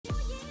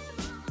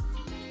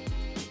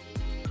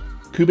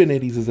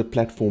Kubernetes is a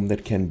platform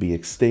that can be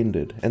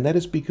extended, and that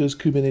is because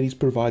Kubernetes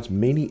provides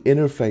many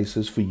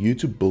interfaces for you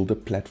to build a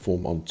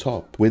platform on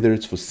top, whether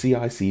it's for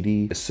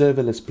CI/CD, a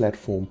serverless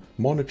platform,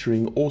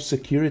 monitoring, or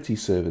security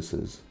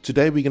services.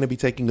 Today we're going to be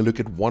taking a look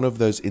at one of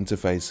those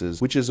interfaces,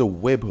 which is a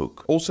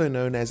webhook, also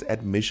known as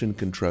admission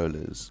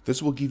controllers.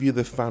 This will give you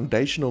the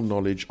foundational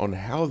knowledge on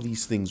how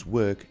these things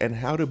work and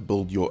how to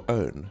build your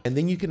own. And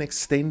then you can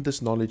extend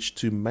this knowledge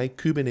to make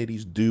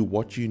Kubernetes do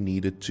what you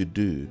need it to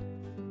do.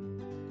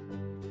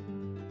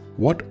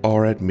 What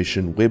are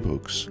admission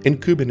webhooks? In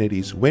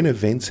Kubernetes, when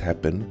events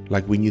happen,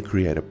 like when you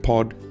create a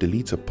pod,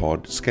 delete a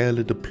pod, scale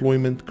a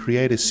deployment,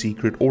 create a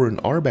secret, or an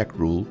RBAC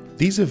rule,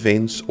 these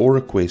events or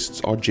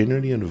requests are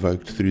generally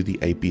invoked through the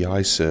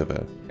API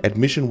server.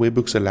 Admission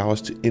webhooks allow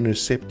us to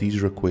intercept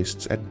these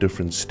requests at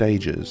different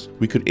stages.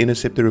 We could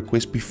intercept the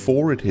request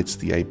before it hits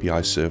the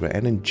API server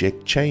and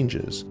inject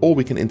changes, or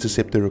we can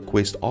intercept the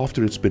request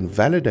after it's been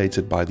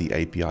validated by the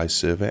API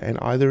server and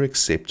either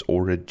accept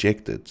or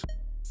reject it.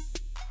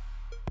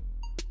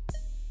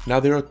 Now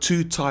there are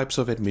two types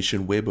of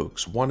admission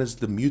webhooks. One is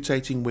the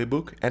mutating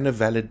webhook and a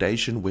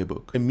validation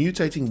webhook. A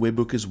mutating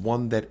webhook is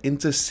one that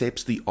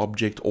intercepts the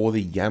object or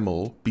the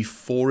YAML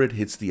before it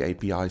hits the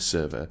API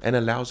server and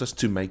allows us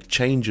to make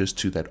changes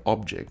to that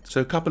object.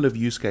 So a couple of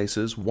use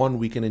cases. One,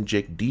 we can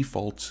inject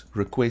default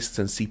requests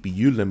and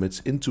CPU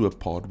limits into a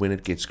pod when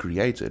it gets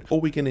created,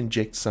 or we can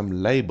inject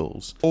some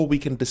labels, or we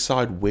can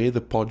decide where the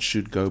pod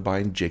should go by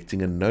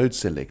injecting a node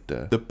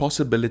selector. The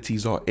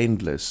possibilities are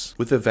endless.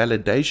 With a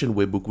validation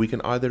webhook, we can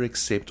either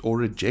accept or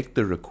reject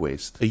the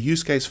request. A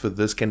use case for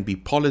this can be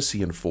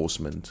policy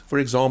enforcement. For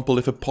example,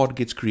 if a pod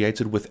gets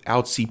created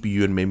without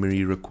CPU and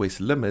memory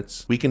request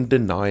limits, we can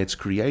deny its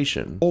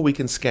creation. Or we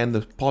can scan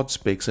the pod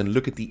specs and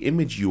look at the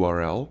image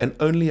URL and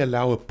only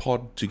allow a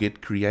pod to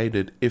get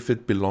created if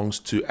it belongs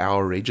to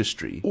our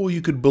registry. Or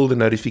you could build a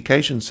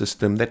notification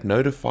system that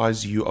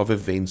notifies you of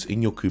events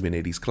in your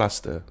Kubernetes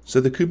cluster. So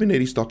the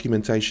Kubernetes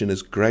documentation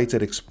is great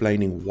at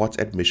explaining what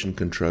admission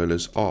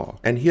controllers are.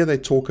 And here they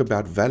talk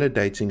about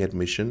validating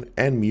admission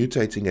and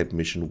mutating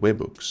admission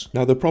webhooks.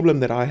 Now the problem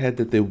that I had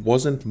that there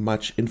wasn't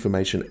much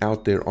information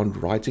out there on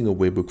writing a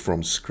webhook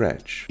from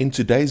scratch. In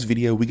today's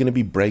video we're going to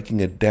be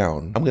breaking it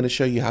down. I'm going to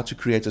show you how to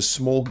create a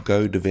small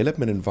Go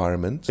development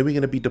environment. Then we're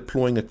going to be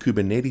deploying a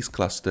Kubernetes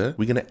cluster.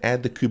 We're going to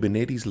add the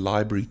Kubernetes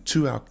library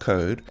to our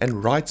code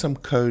and write some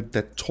code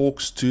that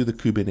talks to the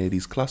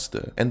Kubernetes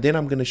cluster. And then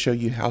I'm going to show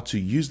you how to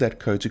use that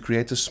code to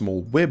create a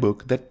small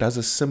webhook that does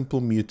a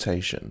simple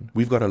mutation.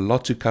 We've got a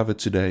lot to cover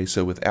today,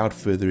 so without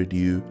further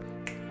ado,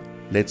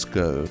 let's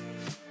go.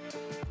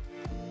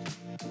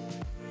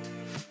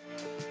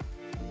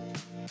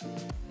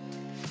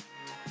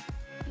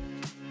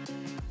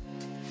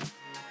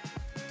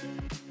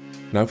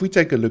 Now if we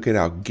take a look at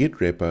our Git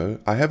repo,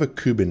 I have a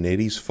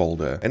Kubernetes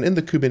folder, and in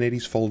the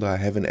Kubernetes folder I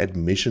have an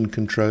admission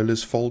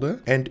controllers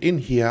folder, and in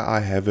here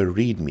I have a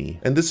README.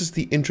 And this is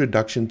the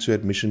introduction to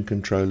admission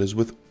controllers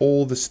with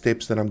all the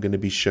steps that I'm going to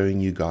be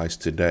showing you guys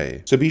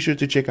today. So be sure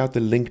to check out the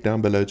link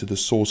down below to the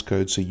source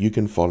code so you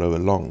can follow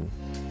along.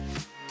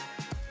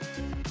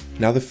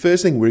 Now the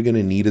first thing we're going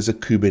to need is a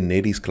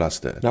Kubernetes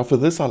cluster. Now for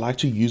this I like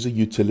to use a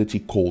utility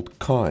called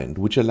kind,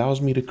 which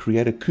allows me to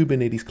create a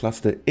Kubernetes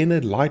cluster in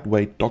a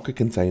lightweight Docker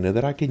container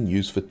that I can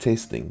use for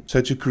testing.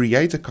 So to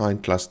create a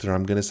kind cluster,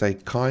 I'm going to say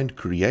kind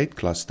create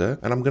cluster,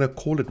 and I'm going to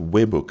call it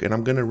webhook, and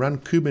I'm going to run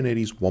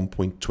Kubernetes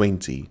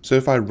 1.20. So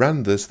if I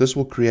run this, this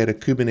will create a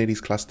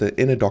Kubernetes cluster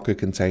in a Docker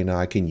container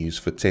I can use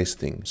for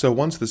testing. So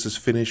once this is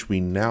finished, we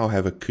now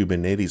have a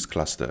Kubernetes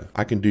cluster.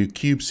 I can do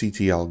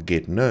kubectl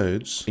get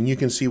nodes, and you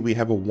can see we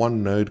have a one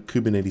node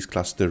Kubernetes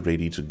cluster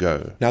ready to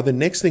go. Now the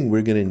next thing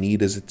we're going to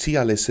need is a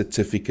TLS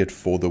certificate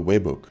for the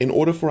webhook. In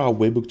order for our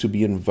webhook to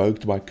be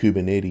invoked by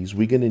Kubernetes,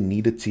 we're going to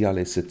need a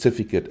TLS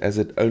certificate as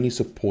it only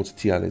supports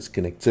TLS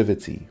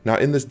connectivity. Now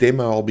in this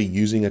demo I'll be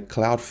using a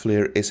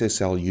Cloudflare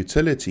SSL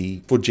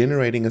utility for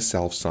generating a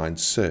self-signed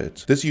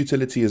cert. This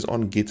utility is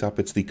on GitHub.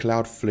 It's the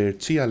Cloudflare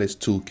TLS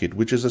toolkit,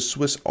 which is a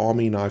Swiss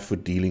Army knife for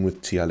dealing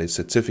with TLS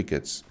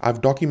certificates.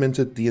 I've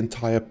documented the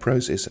entire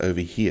process over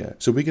here.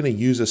 So we're going to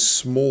use a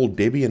small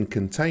Debian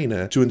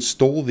container to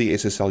install the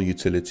SSL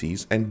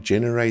utilities and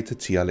generate a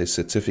TLS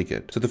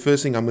certificate. So the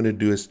first thing I'm going to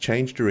do is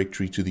change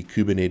directory to the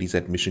Kubernetes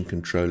admission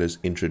controllers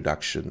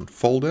introduction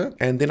folder,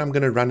 and then I'm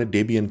going to run a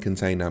Debian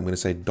container. I'm going to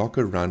say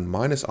docker run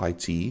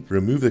 -it,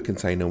 remove the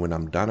container. When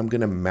I'm done, I'm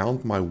going to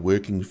mount my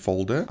working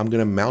folder. I'm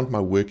going to mount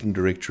my working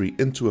directory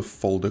into a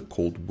folder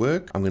called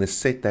work. I'm going to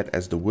set that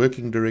as the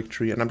working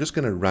directory, and I'm just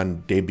going to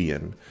run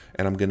Debian,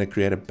 and I'm going to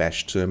create a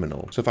bash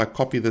terminal. So if I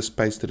copy this,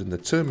 paste it in the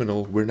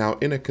terminal, we're now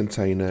in a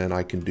container, and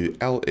I can do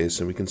ls,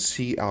 and we can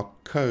see our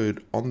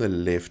code on the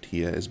left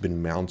here has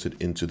been mounted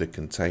into the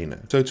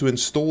container. So to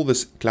install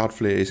this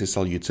Cloudflare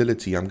SSL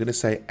utility, I'm going to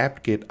say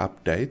apt-get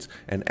update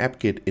and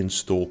apt-get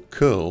install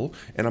curl,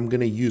 and I'm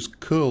going to use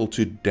curl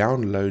to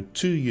download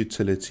two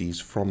utilities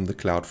from the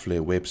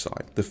Cloudflare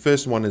website. The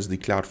first one is the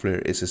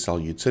Cloudflare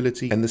SSL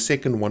utility, and the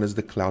second one is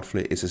the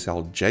Cloudflare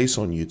SSL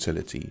JSON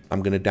utility.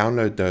 I'm going to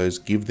download those,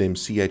 give them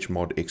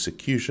chmod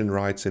execution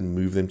rights, and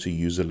move them to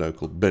user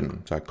local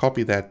bin. So I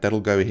copy that, that'll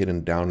go ahead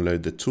and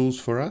download the tools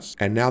for us.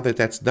 And now that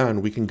that's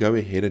done, we can go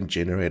ahead and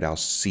generate our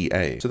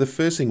CA. So the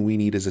first thing we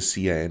need is a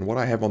CA, and what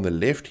I have on the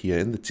left here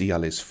in the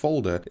TLS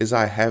folder is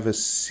I have a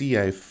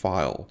CA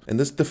file, and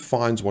this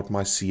defines what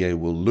my CA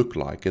will look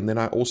like. And then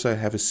I also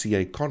have a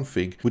CA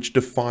config, which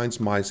defines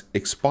my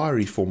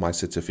expiry for my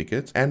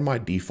certificate and my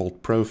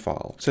default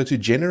profile. So to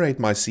generate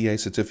my CA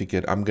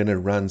certificate, I'm going to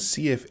run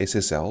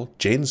cfssl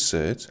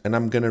gencert, and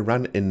I'm going to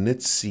run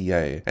init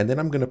CA, and then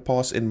I'm going to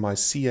pass in my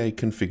CA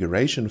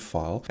configuration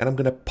file, and I'm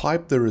going to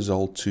pipe the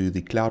result to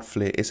the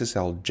Cloudflare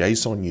SSL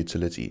JSON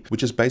utility,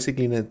 which is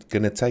basically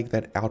going to take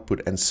that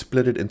output and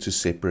split it into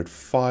separate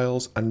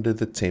files under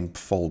the temp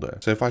folder.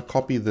 So if I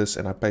copy this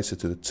and I paste it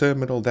to the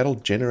terminal, that'll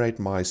generate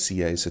my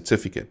CA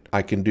certificate.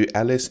 I can do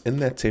ls in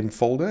that temp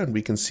folder, and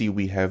we can see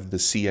we have the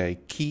CA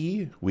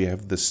key, we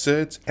have the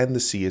cert, and the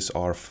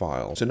CSR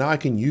file. So now I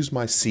can use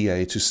my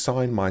CA to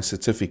sign my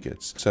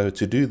certificates. So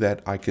to do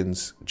that, I can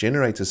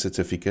generate a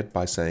certificate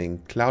by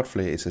saying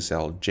Cloudflare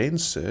SSL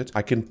gencert.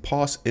 I can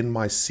pass in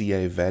my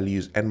CA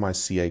values and my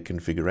CA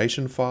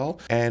configuration file,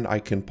 and I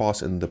can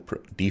pass in the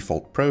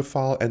default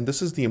profile, and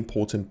this is the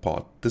important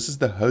part. This is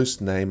the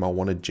host name I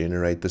want to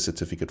generate the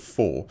certificate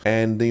for,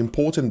 and the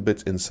important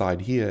bit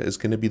inside here is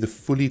going to be the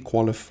fully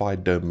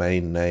qualified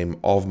domain name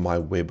of my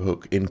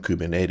webhook in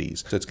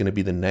Kubernetes. So it's going to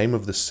be the name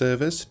of the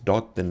service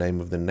dot the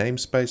name of the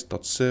namespace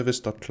dot service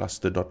dot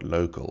cluster dot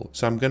local.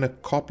 So I'm going to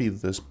copy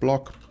this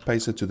block,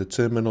 paste it to the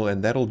terminal,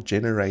 and that'll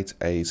generate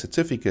a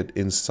certificate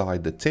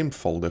inside the temp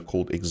folder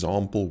called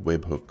example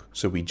webhook.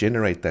 So we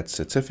generate that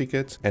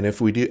certificate, and if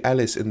we do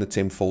ls in the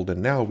temp folder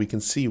now, we can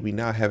see we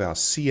now have our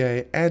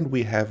CA and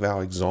we have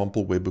our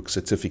example webhook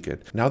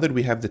certificate. Now that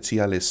we have the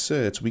TLS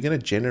certs, we're going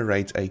to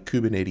generate a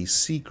Kubernetes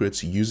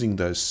secrets using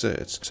those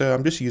certs. So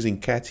I'm just using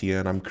cat here,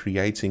 and I'm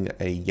creating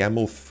a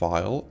YAML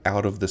file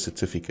out of the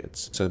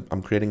certificates. So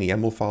I'm creating a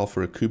YAML file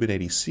for a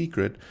Kubernetes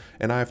secret,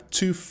 and I have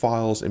two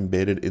files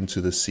embedded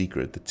into the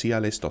secret, the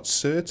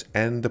tls.cert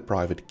and the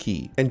private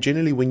key. And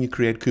generally when you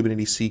create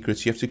Kubernetes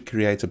secrets, you have to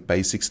create a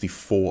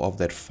base64 of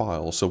that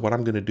file. So what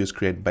I'm going to do is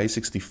create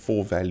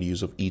base64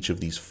 values of each of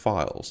these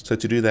files. So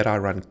to do that, I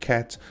run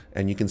cat,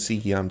 and you can see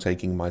here I'm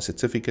taking my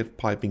certificate,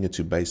 piping it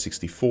to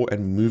base64,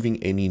 and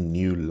moving any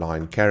new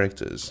line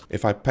characters.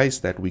 If I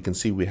paste that, we can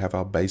see we have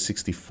our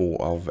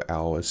base64 of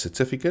our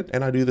certificate,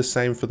 and I do the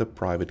same for the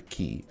private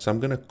key. So I'm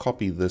going to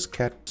copy this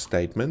cat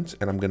statement,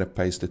 and I'm going to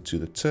paste it to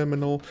the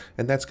terminal,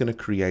 and that's going to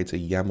create a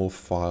YAML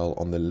file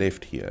on the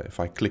left here. If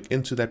I click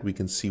into that, we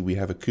can see we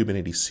have a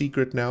Kubernetes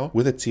secret now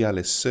with a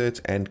TLS cert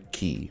and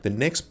key. The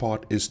next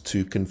part is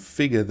to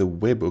configure the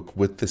webhook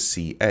with the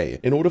CA.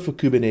 In order for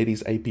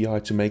Kubernetes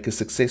API to make a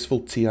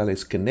successful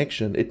TLS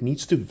connection, it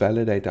needs to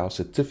validate our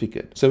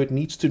certificate. So it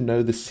needs to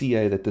know the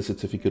CA that the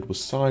certificate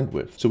was signed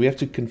with. So we have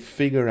to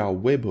configure our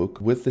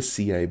webhook with the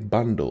CA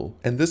bundle.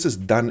 And this is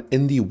done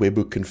in the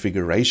webhook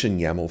configuration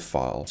YAML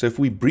file. So if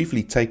we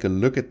briefly take a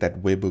look at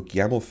that webhook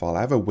YAML file,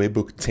 I have a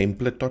webhook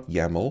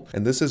template.yaml,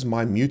 and this is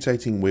my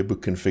mutating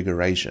webhook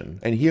configuration.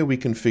 And here we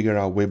configure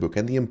our webhook.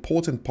 And the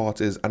important part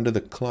is under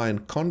the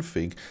client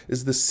config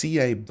is the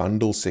CA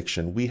bundle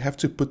section. We have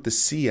to put the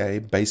CA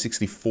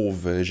base64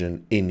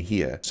 version in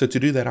here. So to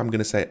do that, I'm going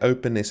to say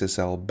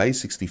OpenSSL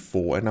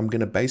base64, and I'm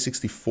going to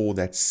base64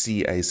 that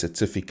CA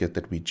certificate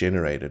that we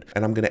generated,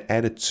 and I'm going to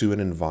add it to an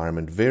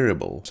environment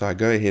variable. So I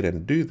go ahead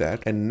and do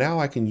that, and now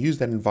I can use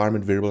that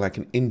environment variable. I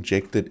can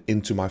inject it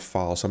into my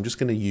file. So I'm just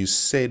going to use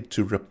sed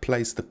to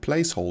replace the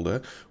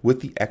placeholder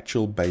with the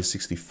actual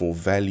base64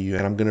 value,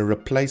 and I'm going to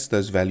replace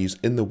those values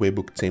in the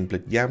webhook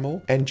template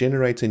YAML and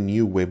generate a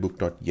new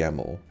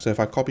webhook.yaml. So if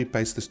I copy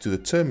paste this to the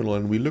terminal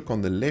and we look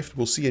on the left,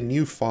 we'll see a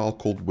new file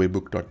called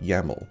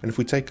webhook.yaml. And if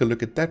we take a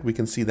look at that, we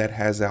can see that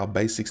has our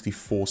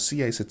base64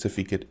 CA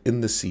certificate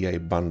in the CA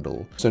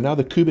bundle. So now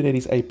the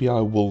Kubernetes API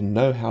will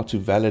know how to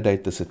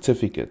validate the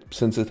certificate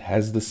since it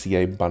has the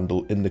CA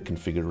bundle in the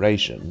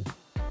configuration.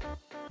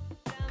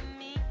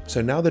 So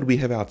now that we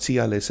have our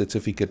TLS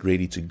certificate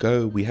ready to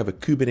go, we have a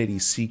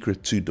Kubernetes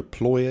secret to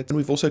deploy it, and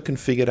we've also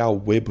configured our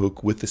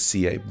webhook with the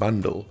CA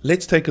bundle.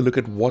 Let's take a look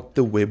at what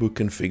the webhook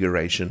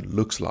configuration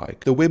looks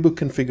like. The webhook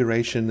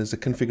configuration is a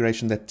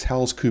configuration that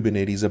tells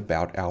Kubernetes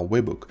about our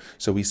webhook.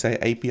 So we say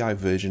API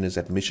version is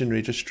admission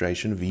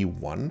registration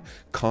v1,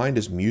 kind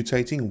is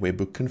mutating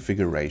webhook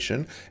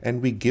configuration,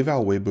 and we give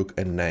our webhook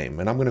a name,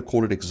 and I'm going to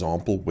call it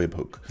example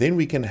webhook. Then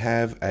we can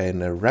have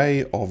an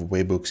array of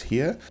webhooks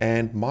here,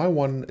 and my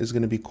one is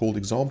going to be called called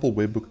example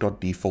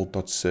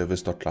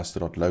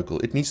webhook.default.service.cluster.local.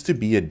 It needs to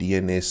be a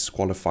DNS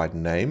qualified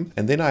name.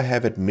 And then I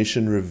have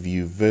admission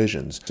review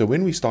versions. So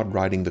when we start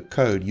writing the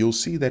code, you'll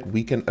see that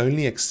we can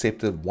only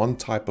accept one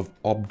type of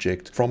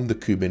object from the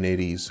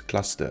Kubernetes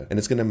cluster. And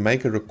it's going to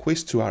make a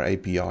request to our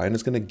API and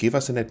it's going to give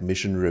us an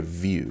admission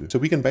review. So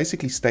we can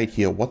basically state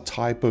here what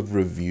type of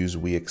reviews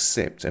we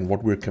accept and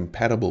what we're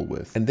compatible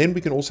with. And then we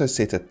can also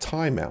set a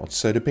timeout.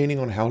 So depending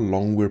on how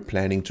long we're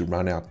planning to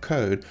run our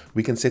code,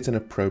 we can set an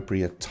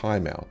appropriate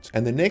timeout.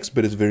 And the next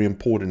bit is very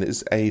important,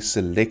 is a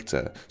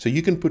selector. So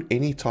you can put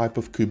any type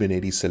of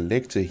Kubernetes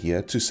selector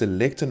here to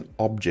select an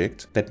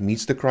object that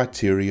meets the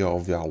criteria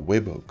of our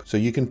webhook. So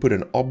you can put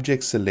an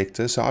object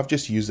selector. So I've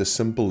just used a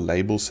simple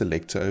label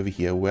selector over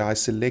here where I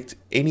select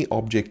any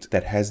object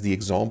that has the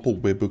example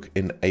webhook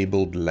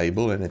enabled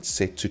label and it's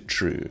set to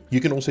true.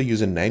 You can also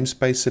use a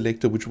namespace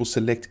selector which will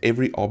select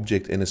every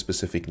object in a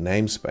specific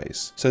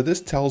namespace. So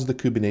this tells the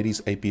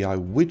Kubernetes API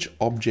which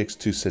objects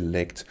to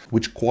select,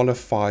 which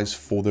qualifies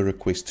for the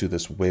request to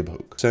this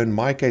webhook. So in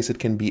my case, it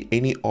can be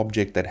any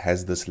object that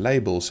has this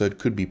label. So it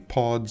could be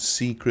pods,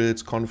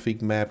 secrets,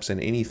 config maps, and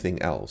anything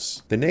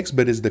else. The next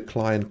bit is the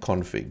client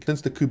config.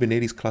 Since the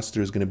Kubernetes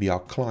cluster is going to be our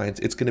client,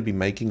 it's going to be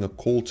making a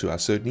call to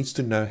us. So it needs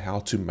to know how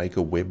to make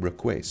a web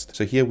request.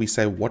 So here we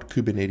say what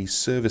Kubernetes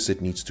service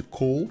it needs to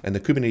call. And the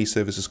Kubernetes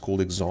service is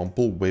called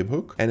example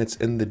webhook and it's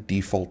in the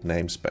default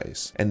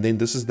namespace. And then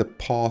this is the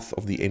path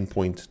of the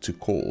endpoint to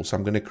call. So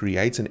I'm going to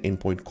create an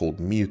endpoint called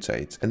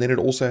mutate. And then it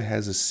also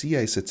has a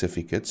CA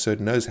certificate, so it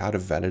knows how to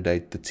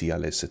validate the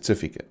TLS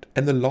certificate.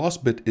 And the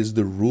last bit is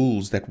the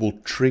rules that will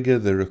trigger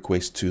the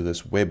request to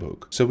this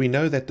webhook. So we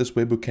know that this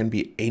webhook can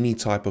be any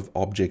type of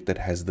object that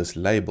has this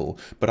label,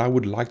 but I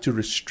would like to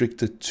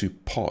restrict it to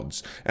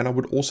pods. And I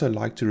would also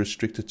like to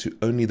restrict it to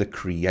only the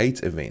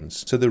create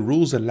events. So the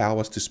rules allow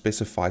us to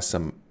specify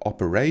some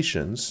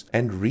operations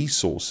and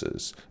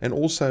resources, and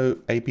also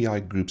API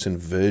groups and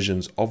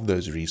versions of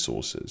those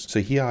resources.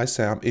 So here I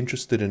say I'm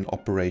interested in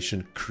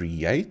operation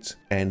create,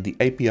 and the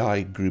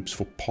API groups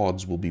for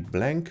pods will be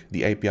blank,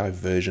 the API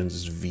versions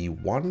is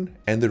v1,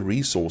 and the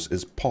resource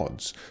is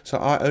pods. So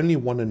I only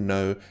want to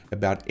know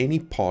about any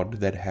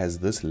pod that has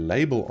this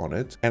label on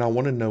it, and I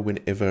want to know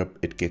whenever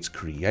it gets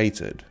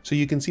created. So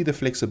you can see the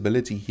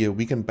flexibility here.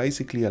 We can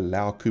basically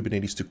allow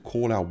Kubernetes to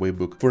call our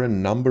webhook for a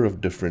number of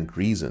different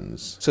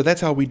reasons. So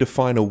that's how we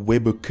define a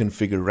webhook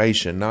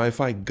configuration. Now,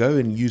 if I go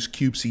and use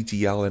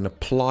kubectl and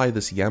apply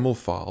this YAML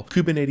file,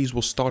 Kubernetes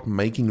will start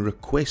making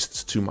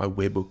requests to my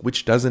webhook,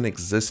 which doesn't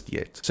exist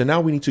yet. So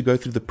now we need to go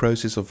through the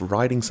process of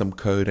writing some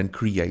code and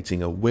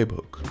creating a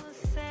webhook.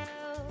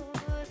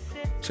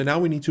 So now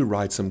we need to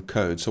write some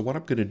code. So what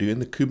I'm going to do in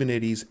the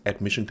Kubernetes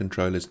Admission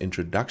Controllers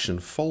Introduction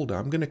folder,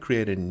 I'm going to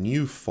create a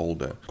new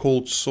folder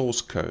called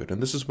source code.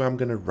 And this is where I'm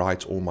going to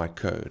write all my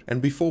code.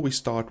 And before we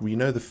start, we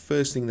know the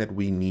first thing that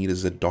we need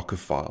is a Docker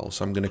file.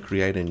 So I'm going to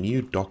create a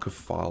new Docker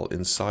file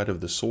inside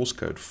of the source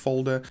code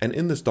folder. And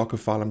in this Docker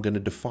file, I'm going to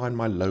define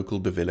my local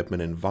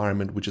development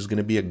environment, which is going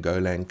to be a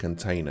Golang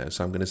container.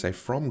 So I'm going to say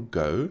from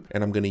Go,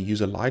 and I'm going to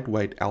use a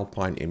lightweight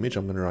Alpine image.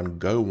 I'm going to run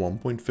Go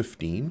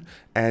 1.15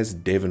 as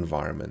dev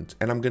environment.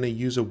 And I'm going to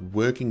use a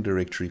working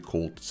directory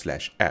called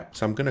 /app.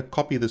 So I'm going to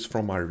copy this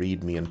from my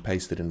README and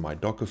paste it in my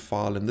Docker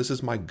file. And this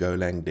is my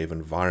Golang dev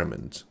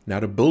environment. Now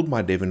to build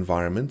my dev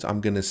environment,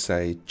 I'm going to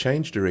say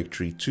change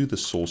directory to the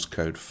source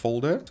code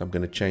folder. So I'm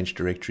going to change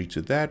directory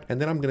to that. And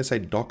then I'm going to say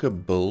docker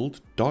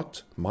build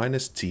 -t.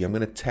 I'm going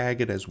to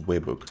tag it as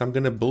webhook. So I'm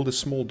going to build a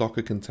small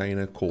Docker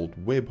container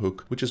called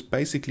webhook, which is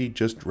basically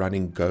just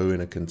running Go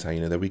in a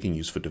container that we can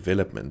use for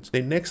development.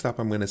 Then next up,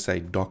 I'm going to say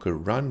docker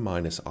run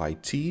 -it,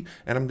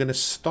 and I'm going to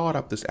start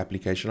up this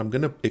application. I'm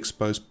going to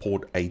expose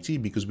port 80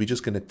 because we're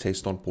just going to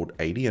test on port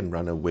 80 and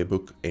run a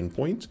webhook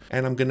endpoint.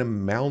 And I'm going to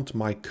mount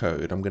my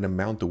code. I'm going to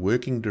mount the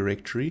working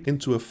directory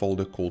into a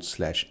folder called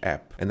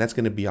 /app. And that's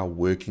going to be our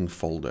working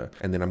folder.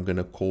 And then I'm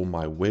going to call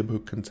my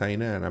webhook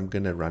container and I'm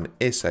going to run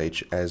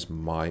sh as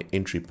my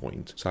entry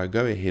point. So I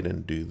go ahead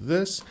and do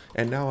this.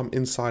 And now I'm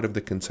inside of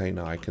the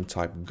container. I can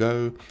type Go.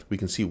 We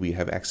can see we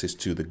have access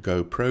to the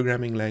Go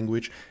programming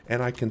language,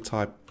 and I can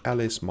type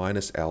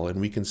ls-l,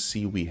 and we can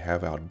see we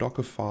have our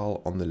Docker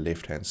file on the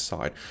left hand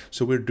side.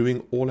 So we're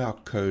doing all our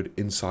code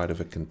inside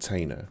of a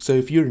container. So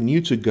if you're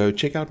new to Go,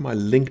 check out my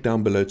link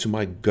down below to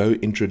my Go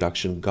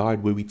introduction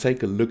guide, where we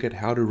take a look at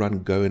how to run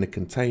Go in a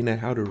container,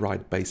 how to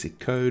write basic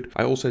code.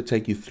 I also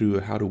take you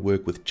through how to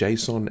work with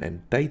JSON and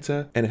data,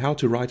 and how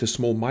to write a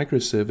small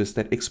microservice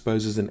that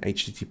exposes an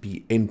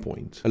HTTP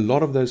endpoint. A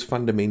lot of those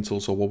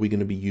fundamentals are what we're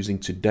going to be using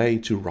today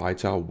to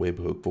write our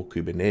webhook for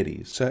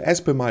Kubernetes. So as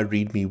per my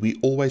README, we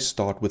always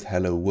start start with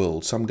hello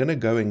world. So I'm going to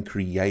go and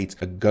create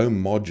a Go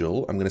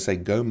module. I'm going to say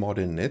Go mod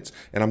init,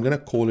 and I'm going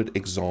to call it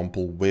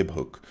example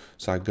webhook.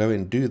 So I go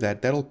and do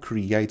that. That'll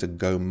create a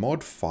Go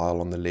mod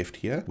file on the left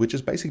here, which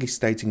is basically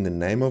stating the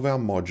name of our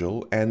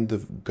module and the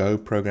Go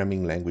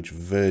programming language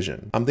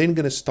version. I'm then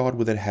going to start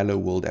with a hello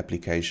world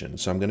application.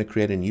 So I'm going to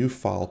create a new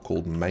file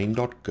called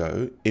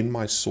main.go in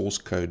my source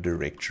code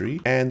directory,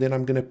 and then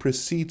I'm going to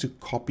proceed to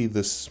copy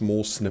this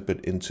small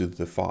snippet into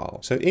the file.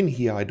 So in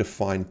here I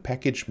define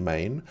package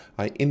main.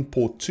 I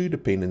import two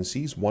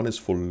dependencies. One is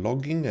for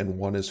logging and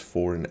one is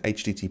for an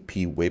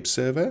HTTP web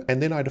server.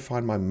 And then I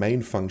define my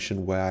main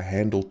function where I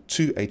handle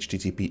two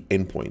HTTP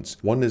endpoints.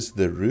 One is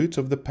the root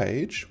of the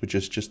page, which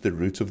is just the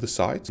root of the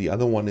site. The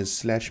other one is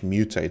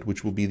 /mutate,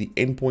 which will be the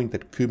endpoint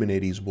that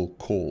Kubernetes will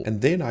call.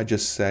 And then I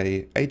just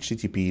say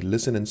HTTP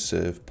listen and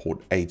serve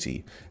port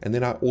 80. And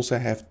then I also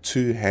have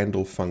two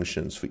handle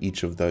functions for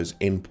each of those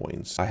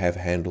endpoints. I have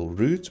handle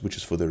root, which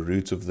is for the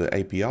root of the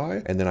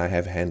API. And then I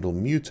have handle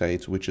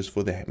mutate, which is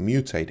for the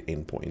mutate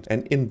endpoint.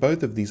 And in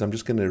both of these, I'm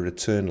just going to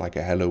return like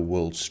a hello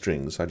world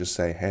string. So I just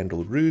say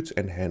handle root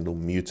and handle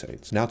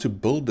mutate. Now to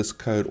build this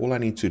code, all I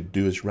need to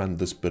do is run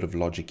this bit of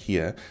logic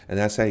here. And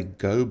I say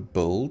go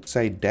build,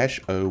 say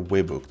 -o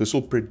webhook. This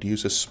will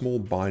produce a small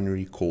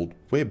binary called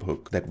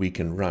webhook that we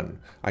can run.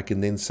 I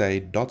can then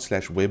say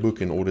 /webhook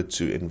in order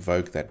to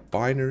invoke that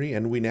binary,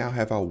 and we now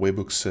have our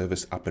webhook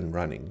service up and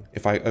running.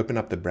 If I open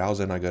up the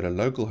browser and I go to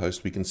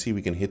localhost, we can see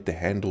we can hit the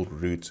handle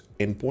root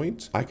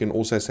endpoint. I can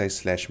also say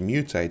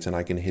 /mutate and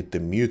I can hit the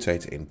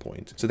mutate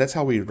endpoint. So that's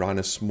how we run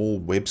a small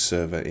web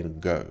server in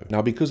Go.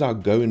 Now, because our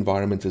Go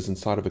environment is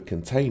inside of a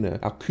container,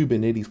 our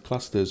Kubernetes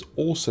cluster is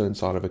also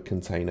inside of a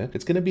container,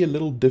 it's going to be a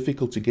little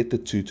difficult to get the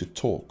two to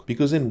talk,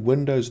 because in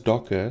Windows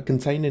Docker,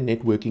 container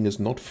networking is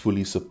not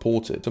fully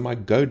supported. So my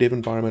Go dev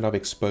environment,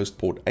 I've exposed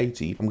port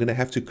 80. I'm going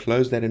to have to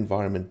close that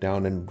environment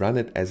down and run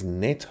it as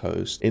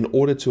nethost in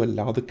order to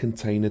allow the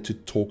container to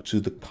talk to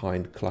the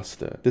kind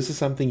cluster. This is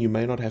something you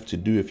may not have to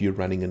do if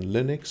you're running in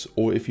Linux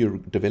or if you're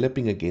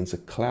developing against a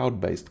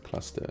cloud-based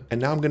cluster.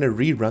 And now I'm going to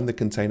rerun the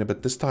container,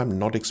 but this time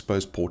not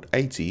expose port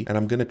 80, and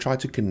I'm going to try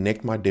to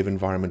connect my dev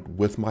environment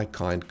with my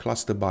kind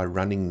cluster by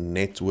running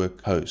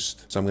network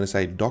host. So I'm going to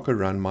say docker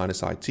run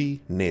 -it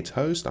net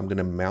host. I'm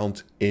going to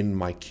mount in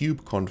my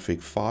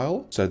kubeconfig file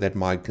so that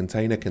my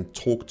container can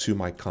talk to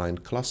my kind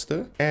cluster.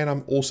 And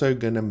I'm also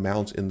going to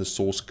mount in the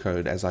source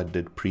code as I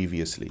did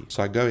previously.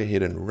 So I go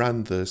ahead and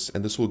run this,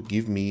 and this will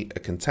give me a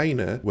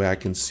container where I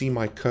can see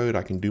my code,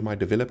 I can do my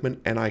development,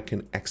 and I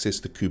can access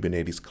the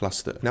Kubernetes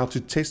cluster. Now to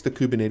test the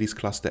Kubernetes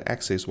cluster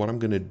access, what I'm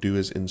going to do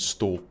is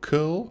install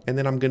curl, and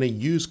then I'm going to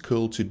use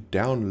curl to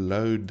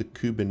download the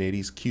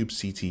Kubernetes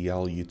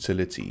kubectl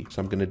utility. So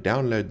I'm going to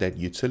download that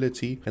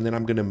utility, and then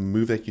I'm going to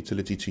move that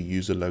utility to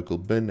user local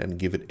bin and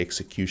give it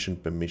execution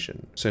permission.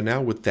 So now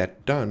with that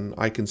done,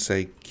 I can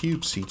say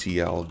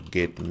kubectl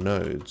get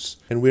nodes,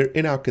 and we're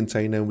in our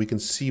container, and we can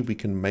see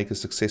we can make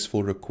a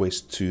successful request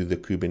to the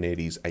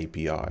Kubernetes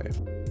API.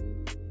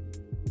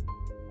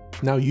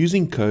 Now,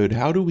 using code,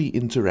 how do we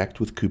interact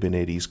with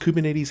Kubernetes?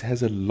 Kubernetes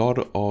has a lot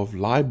of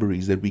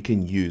libraries that we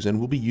can use, and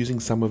we'll be using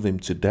some of them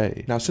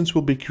today. Now, since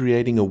we'll be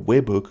creating a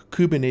webhook,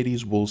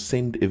 Kubernetes will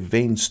send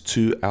events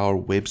to our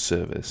web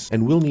service,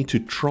 and we'll need to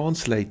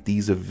translate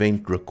these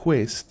event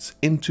requests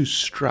into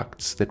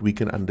structs that we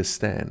can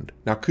understand.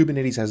 Now,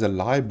 Kubernetes has a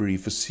library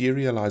for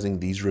serializing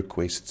these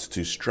requests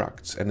to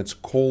structs, and it's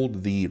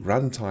called the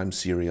runtime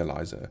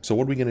serializer. So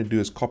what we're going to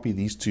do is copy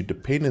these two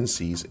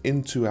dependencies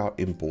into our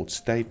import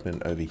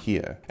statement over here.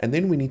 And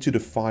then we need to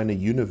define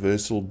a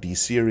universal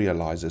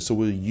deserializer. So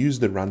we'll use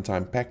the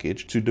runtime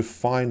package to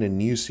define a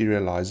new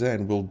serializer,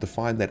 and we'll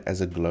define that as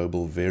a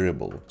global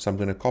variable. So I'm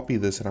going to copy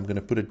this and I'm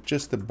going to put it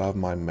just above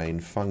my main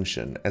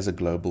function as a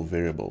global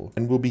variable.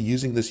 And we'll be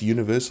using this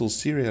universal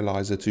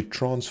serializer to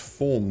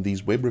transform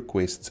these web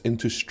requests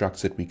into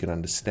structs that we can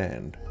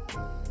understand.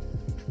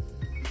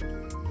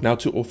 Now,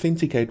 to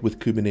authenticate with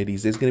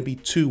Kubernetes, there's going to be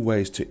two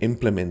ways to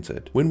implement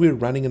it. When we're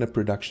running in a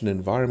production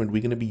environment,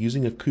 we're going to be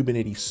using a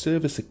Kubernetes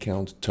service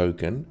account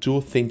token to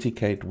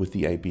authenticate with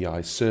the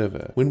API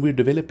server. When we're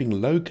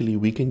developing locally,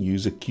 we can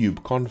use a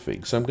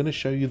kubeconfig. So I'm going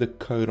to show you the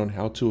code on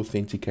how to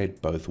authenticate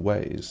both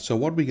ways. So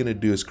what we're going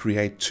to do is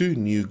create two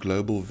new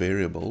global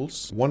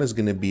variables. One is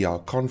going to be our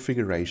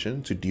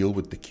configuration to deal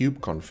with the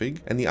kubeconfig,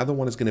 and the other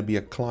one is going to be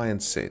a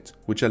client set,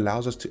 which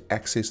allows us to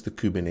access the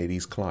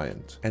Kubernetes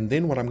client. And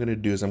then what I'm going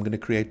to do is I'm going to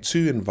create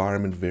two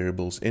environment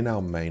variables in our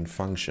main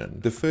function.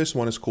 The first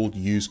one is called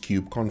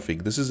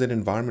useKubeConfig. This is an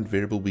environment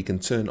variable we can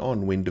turn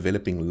on when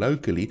developing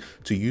locally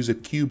to use a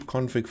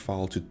kubeconfig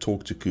file to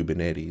talk to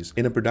Kubernetes.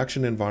 In a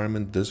production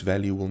environment, this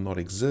value will not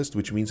exist,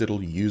 which means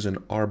it'll use an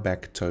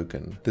RBAC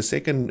token. The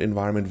second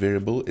environment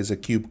variable is a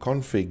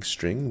kubeconfig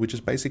string, which is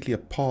basically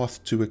a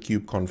path to a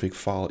kubeconfig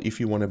file if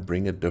you want to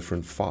bring a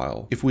different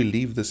file. If we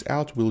leave this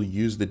out, we'll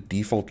use the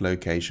default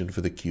location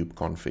for the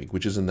kubeconfig,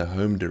 which is in the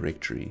home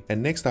directory.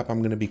 And next up, I'm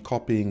going to be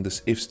copying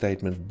this if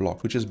statement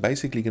block, which is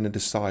basically going to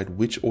decide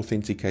which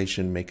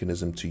authentication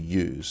mechanism to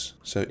use.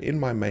 So in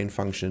my main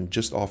function,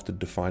 just after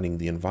defining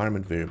the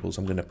environment variables,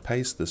 I'm going to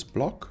paste this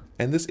block.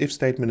 And this if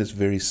statement is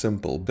very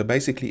simple. So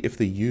basically, if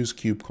the use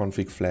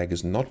kubeconfig flag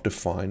is not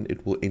defined,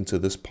 it will enter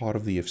this part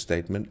of the if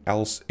statement,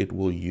 else it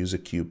will use a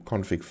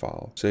kubeconfig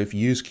file. So if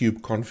use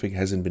kubeconfig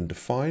hasn't been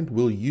defined,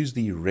 we'll use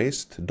the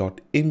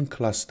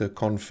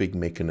rest.inclusterconfig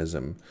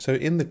mechanism. So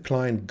in the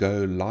client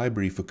Go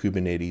library for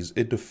Kubernetes,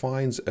 it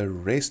defines a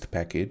REST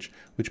package,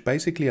 which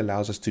basically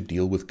allows us to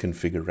deal with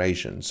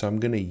configuration. So I'm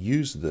going to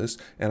use this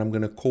and I'm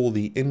going to call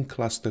the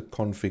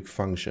inclusterconfig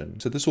function.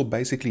 So this will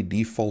basically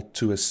default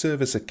to a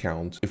service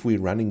account if we're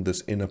running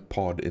this in a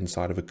pod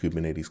inside of a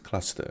Kubernetes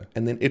cluster.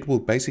 And then it will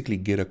basically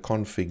get a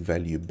config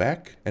value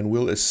back and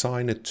we'll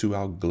assign it to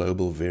our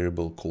global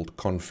variable called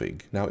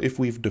config. Now, if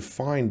we've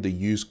defined the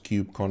use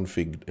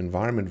kubeconfig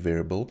environment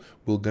variable,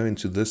 we'll go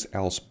into this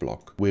else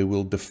block where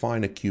we'll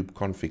define a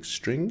kubeconfig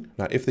string.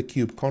 Now, if the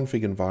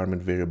kubeconfig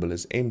environment variable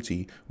is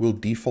empty, we'll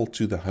default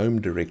to the home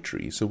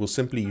directory. So we'll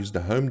simply use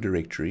the home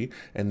directory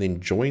and then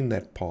join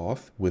that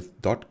path with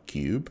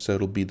 .cube. So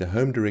it'll be the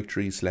home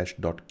directory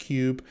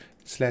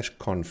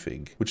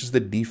 /.cube/config, which is the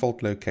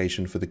default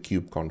location for the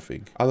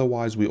kubeconfig.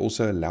 Otherwise, we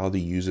also allow the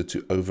user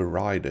to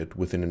override it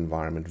with an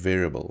environment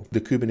variable.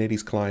 The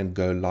Kubernetes client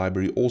Go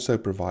library also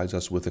provides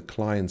us with a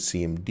client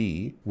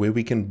CMD where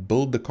we can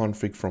build the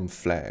config from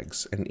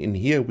flags. And in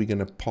here, we're going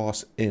to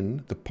pass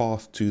in the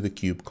path to the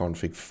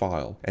kubeconfig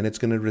file. And it's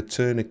going to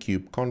return a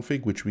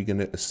kubeconfig, which we're going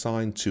to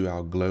assign to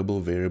our global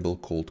variable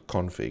called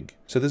config.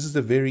 So this is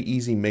a very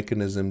easy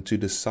mechanism to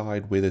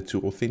decide whether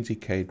to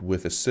authenticate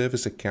with a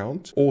service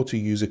account or to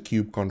use a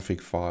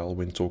kubeconfig file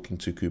when talking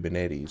to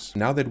Kubernetes.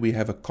 Now that we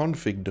have a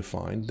config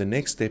defined, the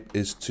next step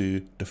is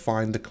to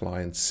define the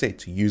client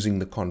set using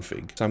the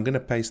config. So I'm going to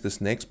paste this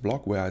next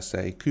block where I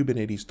say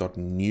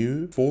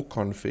kubernetes.new for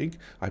config.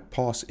 I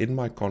pass in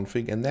my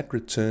config and that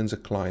returns a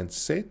client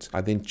set.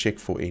 I then check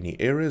for any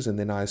errors and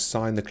then I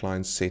assign the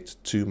client set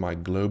to my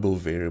global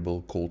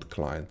variable called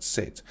client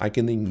set. I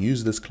can then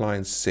use this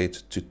client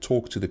set to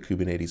talk to the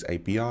Kubernetes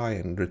API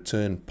and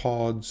return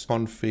pods,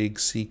 config,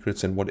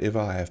 secrets, and whatever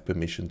I have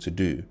permission to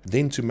do.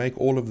 Then to make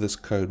all of this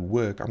code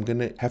work, I'm going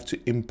to have to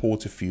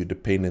import a few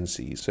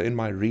dependencies. So in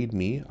my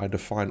README, I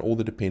define all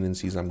the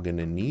dependencies I'm going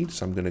to need.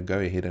 So I'm going to go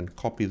ahead and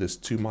copy this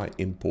to my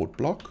import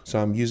block. So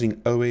I'm using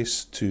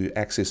OS to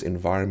access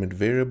environment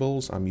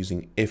variables. I'm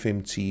using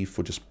FMT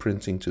for just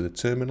printing to the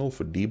terminal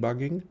for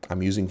debugging.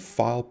 I'm using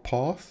file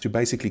path to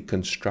basically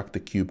construct the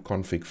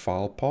kubeconfig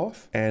file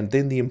path. And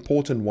then the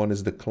important one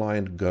is the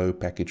client Go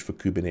package for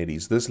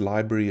Kubernetes. This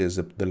library is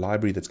the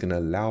library that's going to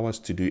allow us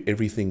to do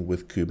everything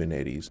with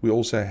Kubernetes. We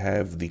also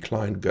have the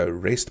client Go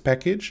REST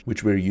package,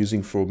 which we're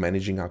using for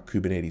managing our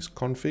Kubernetes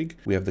config.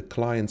 We have the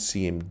client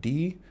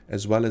CMD,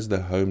 as well as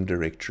the home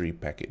directory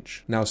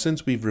package. Now,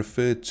 since we've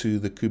referred to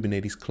the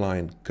Kubernetes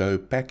client Go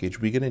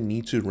package, we're going to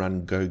need to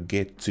run go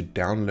get to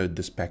download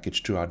this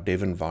package to our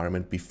dev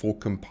environment before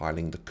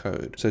compiling the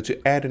code. So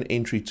to add an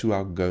entry to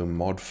our Go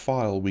mod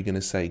file, we're going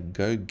to say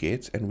go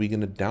get, and we're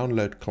going to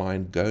download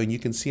client Go. And you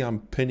can see I'm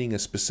pinning a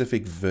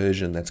specific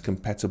version that's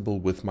compatible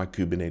with my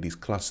Kubernetes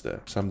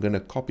cluster. So I'm going to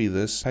copy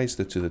this, paste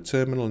it to the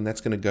terminal, and that's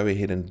going to go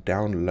ahead and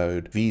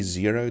download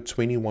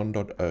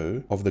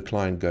v0.21.0 of the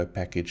client Go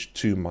package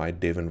to my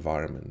dev environment.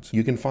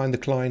 You can find the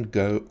client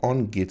Go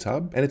on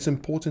GitHub, and it's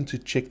important to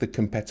check the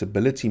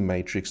compatibility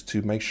matrix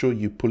to make sure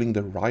you're pulling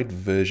the right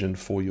version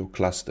for your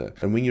cluster.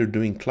 And when you're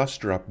doing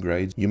cluster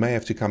upgrades, you may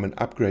have to come and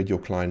upgrade your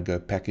client Go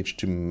package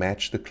to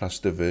match the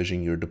cluster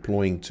version you're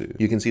deploying to.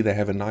 You can see they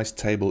have a nice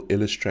table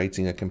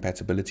illustrating a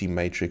compatibility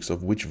matrix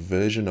of which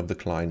version of the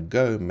client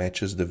Go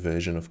matches the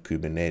version of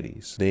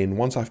Kubernetes. Then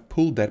once I've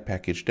pulled that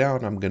package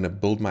down, I'm going to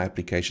build my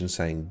application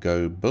saying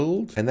go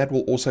build, and that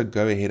will also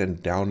go ahead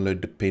and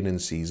download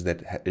dependencies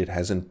that it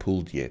hasn't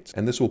pulled yet.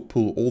 And this will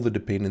pull all the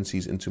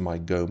dependencies into my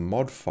Go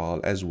mod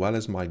file as well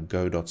as my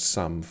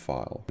go.sum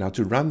file. Now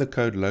to run the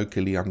code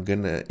locally, I'm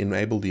going to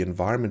enable the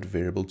environment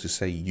variable to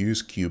say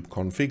use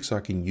kubeconfig, so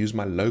I can use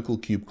my local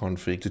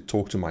kubeconfig to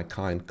talk to my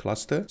client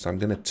cluster. So I'm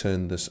going to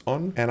turn this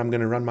on and I'm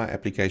going to run my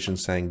application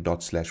saying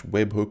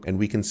 ./webhook, and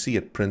we can see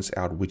it prints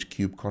out which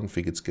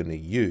kubeconfig it's going to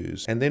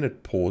use, and then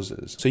it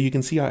pauses. So you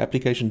can see our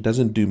application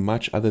doesn't do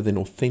much other than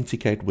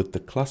authenticate with the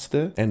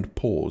cluster and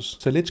pause.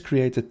 So let's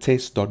create a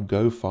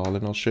test.go file,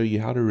 and I'll show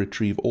you how to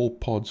retrieve all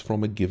pods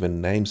from a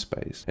given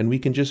namespace. And we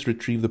can just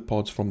retrieve the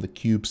pods from the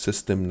kube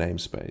system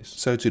namespace.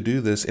 So to do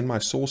this, in my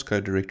source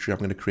code directory, I'm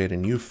going to create a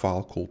new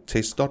file called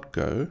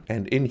test.go,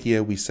 and in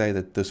here we say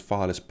that this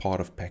file is part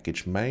of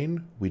package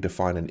main. We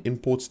define an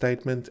import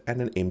statement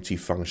and an empty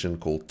function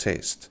called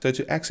test. So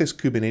to access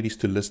Kubernetes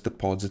to list the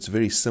pods, it's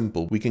very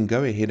simple. We can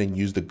go ahead and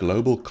use the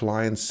global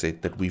client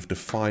set that we've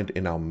defined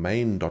in our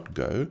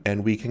main.go,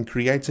 and we can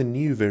create a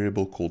new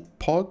variable called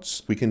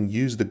pods. We can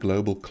use the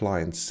global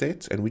client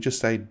set, and we just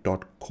say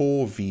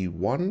core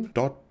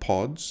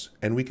v1.pods,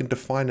 and we can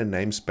define a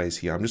namespace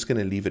here. I'm just going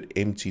to leave it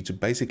empty to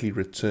basically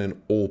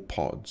return all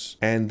pods.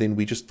 And then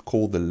we just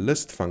call the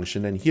list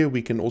function, and here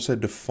we can also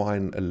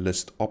define a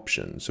list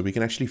option. So we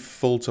can actually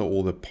filter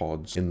all the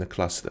pods in the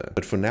cluster.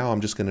 But for now,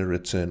 I'm just going to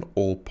return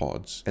all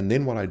pods. And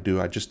then what I do,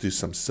 I just do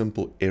some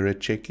simple error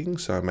checking.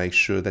 So I make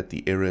sure that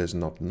the error is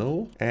not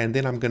null. And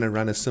then I'm going to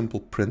run a simple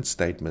print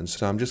statement.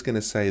 So I'm just going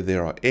to say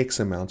there are X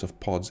amount of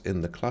pods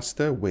in the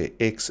cluster, where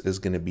X is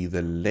going to be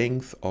the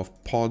length of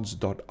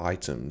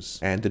pods.items.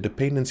 And the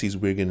dependencies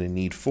we're going to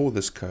need for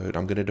this code,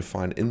 I'm going to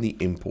define in the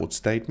import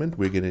statement.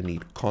 We're going to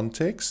need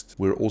context.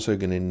 We're also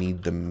going to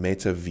need the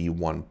meta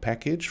v1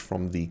 package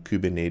from the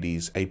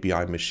Kubernetes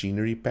API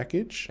machinery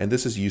package. And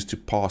this is used to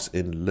pass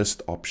in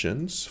list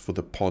options for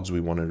the pods we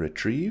want to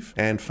retrieve.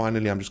 And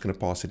finally, I'm just going to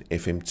pass in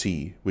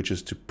FMT, which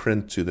is to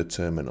print to the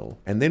terminal.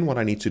 And then what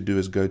I need to do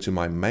is go to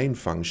my main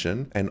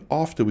function. And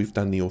after we've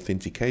done the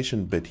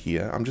authentication bit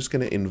here, I'm just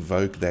going to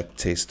invoke that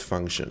test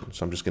function.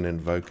 So I'm just going to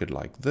invoke it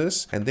like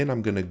this. And then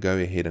I'm going to go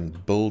ahead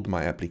and build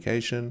my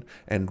application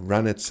and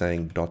run it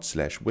saying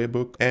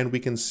 ./webhook. And we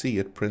can see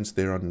it prints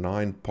there are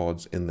 9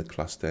 pods in the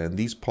cluster. And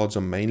these pods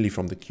are mainly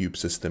from the kube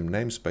system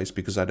namespace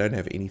because I don't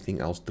have anything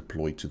else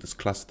deployed to this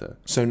cluster.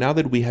 So now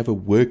that we have a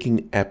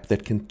working app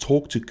that can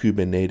talk to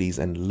Kubernetes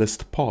and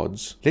list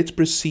pods, let's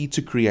proceed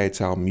to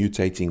create our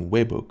mutating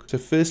webhook. So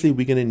firstly,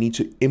 we're going to need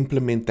to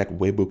implement that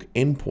webhook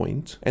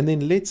endpoint, and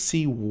then let's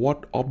see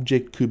what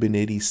object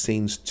Kubernetes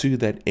sends to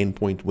that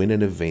endpoint when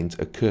an event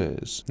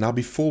occurs. Now,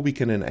 before we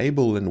can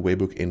enable a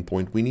webhook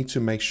endpoint, we need to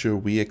make sure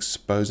we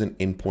expose an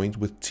endpoint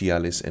with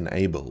TLS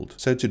enabled.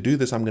 So to do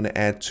this, I'm going to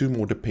add 2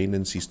 more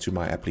dependencies to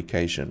my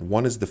application.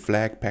 One is the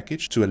flag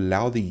package to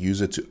allow the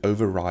user to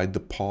override the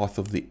path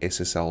of the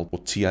SSL or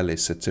TLS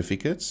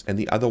certificates, and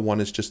the other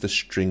one is just a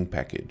string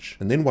package.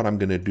 And then what I'm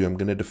going to do, I'm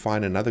going to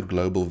define another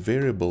global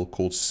variable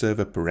called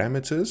server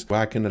parameters,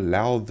 where I can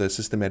allow the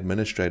system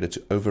administrator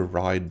to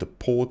override the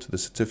port, the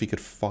certificate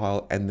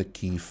file, and the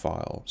key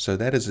file. So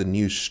that is a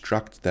new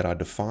struct that I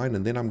define,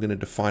 and then I'm going to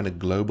define a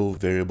global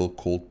variable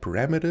called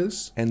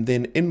parameters. And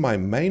then in my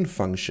main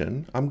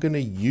function, I'm going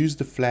to use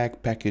the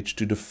flag package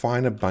to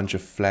define a bunch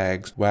of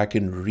flags where I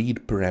can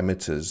read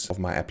parameters of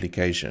my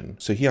application.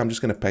 So here I'm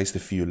just going to paste a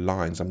few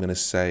lines. I'm going to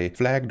say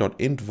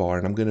flag.intvar,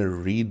 and I'm going to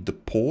read the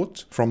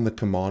port from the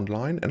command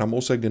line, and I'm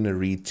also going to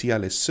read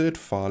TLS cert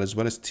file as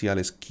well as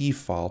TLS key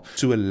file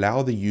to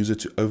allow the user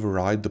to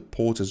override the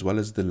port as well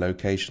as the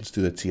locations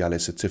to the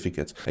TLS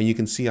certificates. And you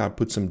can see I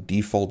put some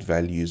default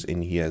values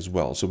in here as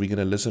well. So we're going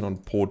to listen on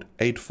port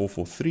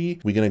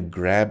 8443. We're going to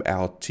grab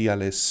our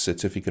TLS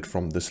certificate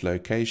from this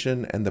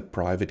location and the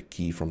private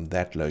key from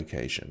that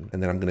location.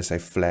 And then I'm going to say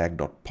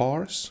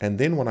flag.parse. And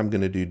then what I'm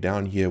going to do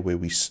down here where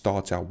we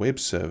start our web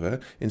server,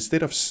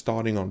 instead of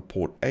starting on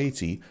port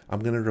 80, I'm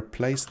going to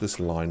replace this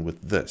line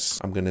with this.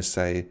 I'm going to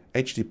say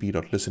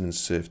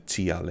http.listenandserve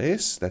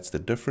TLS. That's the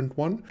different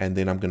one. And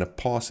then I'm going to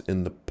pass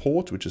in the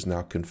port, which is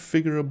now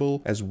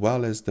configurable, as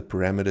well as the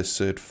parameter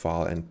cert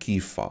file and key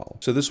file.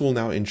 So this will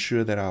now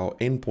ensure that our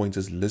endpoint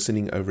is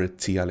listening over a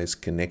TLS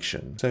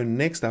connection. So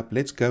next up,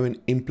 let's go and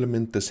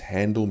implement this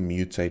handle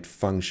mutate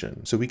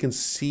function so we can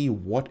see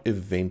what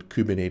event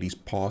Kubernetes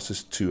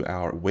passes to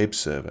our web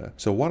server.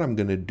 So what I'm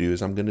going to do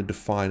is I'm going to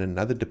define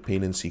another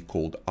dependency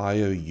called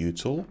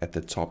IOUtil at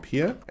the top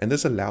here. And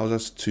this allows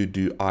us to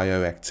do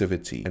IO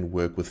activity and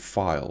work with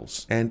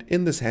files. And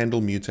in this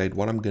handle mutate,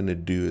 what I'm going to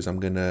do is I'm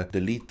going to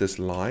delete this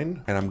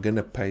line and I'm going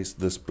to paste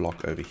this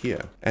block over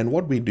here. And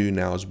what we do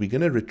now is we're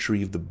going to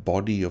retrieve the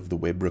body of the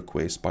web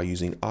request by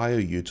using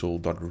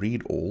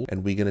ioutil.readAll,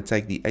 and we're going to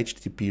take the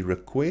HTTP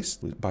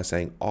request by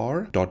saying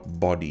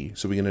r.body.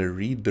 So we're going to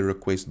read the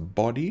request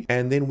body,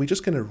 and then we're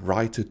just going to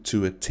write it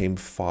to a temp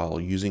file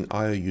using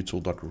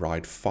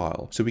ioutil.write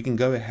file. So we can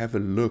go and have a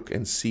look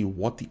and see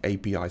what the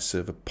API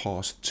server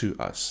passed to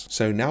us.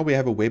 So now we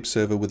have a web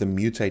server with a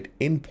mutate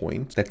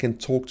endpoint that can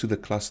talk to the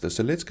cluster.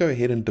 So let's go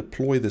ahead and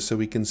deploy this so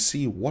we can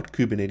see what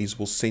Kubernetes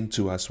will send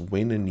to us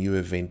when a new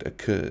event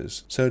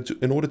occurs. So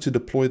in order to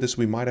deploy this,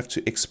 we might have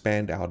to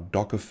expand our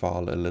Docker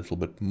file a little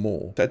bit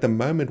more. So at the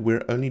moment,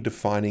 we're only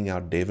defining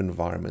our dev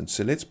environment.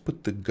 So let's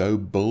put the go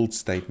build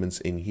statements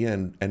in here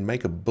and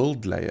make a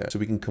build layer so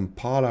we can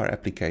compile our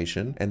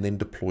application and then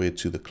deploy it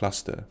to the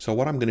cluster. So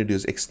what I'm going to do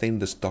is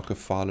extend this Docker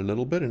file a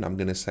little bit, and I'm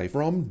going to say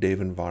from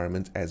dev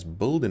environment as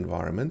build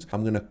environment,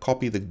 I'm going to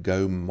copy the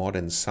go mod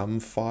and sum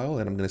file,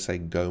 and I'm going to say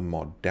go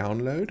mod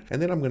download,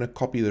 and then I'm going to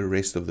copy the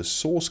rest of the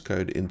source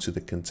code into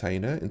the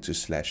container into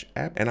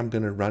 /app, and I'm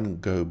going to run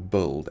go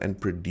build and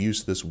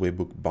produce this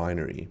webhook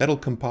binary. That'll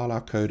compile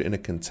our code in a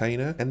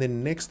container, and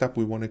then next up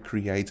we want to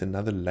create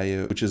another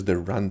layer, which is the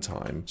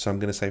runtime. So I'm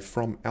going to say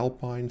from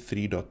Alpine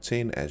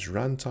 3.10 as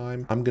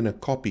runtime. I'm going to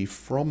copy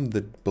from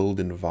the build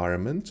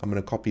environment. I'm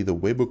going to copy the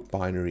webhook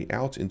binary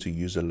out into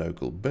user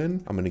local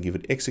bin. I'm going to give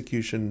it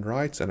execution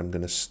rights, and I'm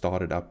going to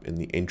start it up in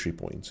the entry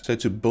point. So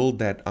to build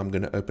that, I'm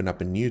going to open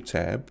up a new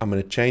tab. I'm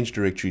going to change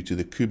directory to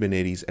the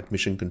Kubernetes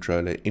admission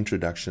controller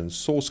introduction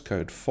source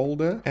code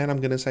folder, and I'm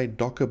going to say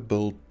docker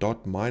build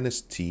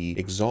 .-t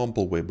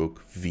example webhook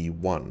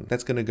v1. 1.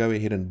 That's going to go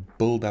ahead and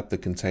build up the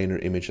container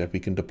image that we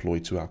can deploy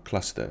to our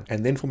cluster.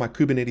 And then for my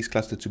Kubernetes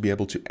cluster to be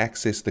able to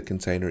access the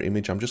container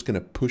image, I'm just going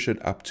to push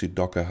it up to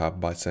Docker Hub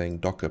by saying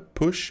Docker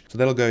push. So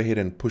that'll go ahead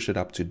and push it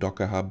up to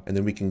Docker Hub, and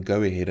then we can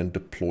go ahead and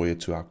deploy it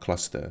to our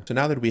cluster. So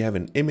now that we have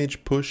an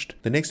image pushed,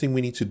 the next thing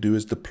we need to do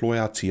is deploy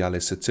our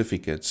TLS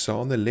certificates. So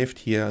on the left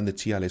here in the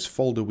TLS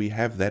folder, we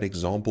have that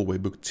example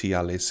webhook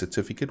TLS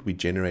certificate we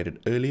generated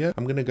earlier.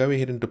 I'm going to go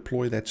ahead and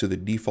deploy that to the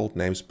default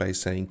namespace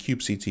saying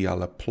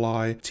kubectl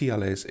apply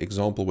TLS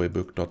example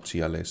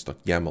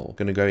webhook.tls.yaml.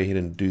 Going to go ahead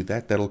and do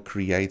that. That'll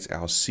create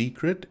our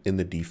secret in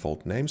the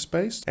default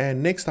namespace.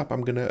 And next up,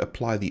 I'm going to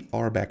apply the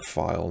RBAC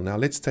file. Now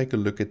let's take a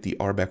look at the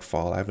RBAC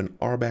file. I have an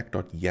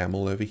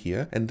RBAC.yaml over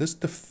here, and this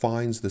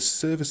defines the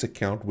service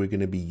account we're going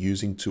to be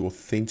using to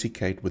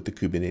authenticate with the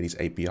Kubernetes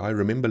API.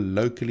 Remember,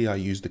 locally I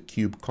use the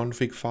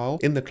kubeconfig file.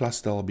 In the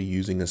cluster, I'll be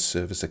using a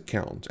service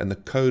account, and the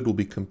code will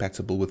be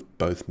compatible with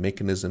both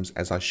mechanisms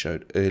as I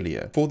showed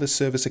earlier. For the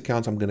service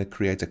account, I'm going to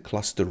create a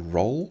cluster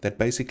role that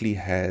basically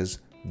has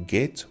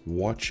get,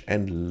 watch,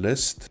 and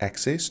list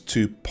access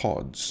to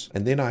pods.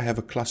 And then I have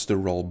a cluster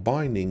role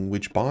binding,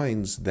 which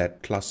binds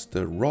that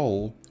cluster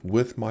role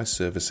with my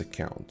service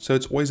account. So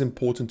it's always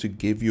important to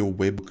give your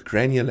web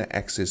granular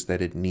access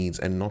that it needs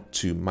and not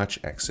too much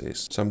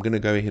access. So I'm going to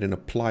go ahead and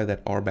apply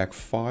that RBAC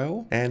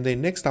file. And then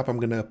next up, I'm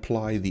going to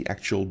apply the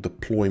actual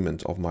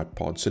deployment of my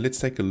pod. So let's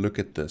take a look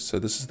at this. So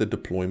this is the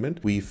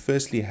deployment. We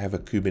firstly have a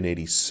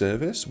Kubernetes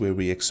service where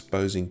we're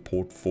exposing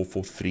port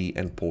 443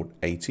 and port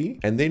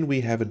 80. And then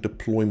we have a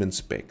deployment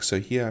spec.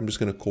 So here I'm just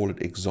going to call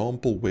it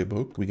example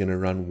webhook. We're going to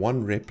run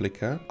one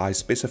replica. I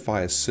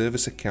specify a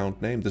service account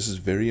name. This is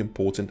very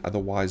important.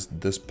 Otherwise,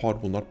 this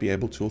pod will not be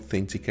able to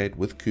authenticate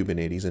with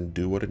Kubernetes and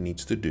do what it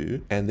needs to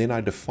do. And then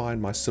I define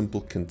my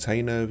simple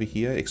container over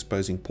here,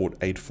 exposing port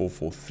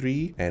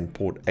 8443 and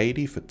port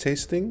 80 for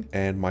testing,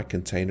 and my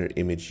container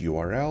image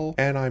URL.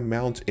 And I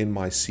mount in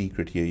my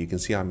secret here. You can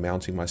see I'm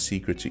mounting my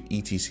secret to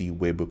etc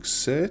webhook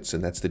certs,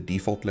 and that's the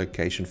default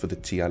location for the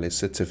TLS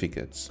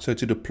certificates. So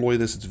to deploy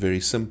this, it's very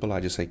simple.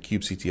 I just say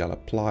kubectl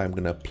apply. I'm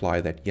going to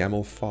apply that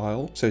YAML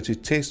file. So to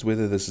test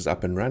whether this is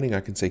up and running, I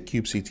can say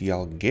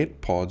kubectl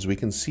get pods. We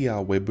can see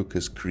our webhook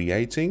is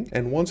creating,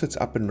 and once it's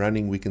up and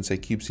running, we can say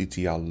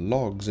kubectl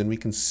logs, and we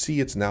can see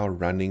it's now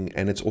running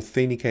and it's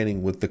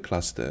authenticating with the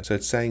cluster. So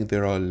it's saying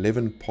there are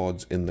 11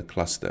 pods in the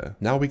cluster.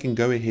 Now we can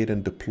go ahead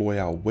and deploy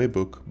our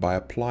webhook by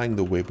applying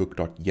the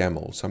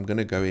webhook.yaml. So I'm going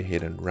to go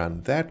ahead and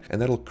run that,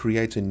 and that'll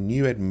create a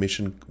new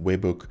admission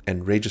webhook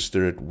and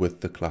register it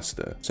with the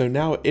cluster. So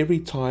now every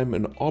time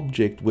an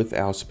object with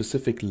our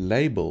specific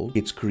label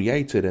gets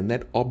created, and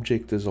that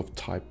object is of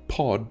type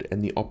pod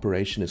and the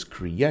operation is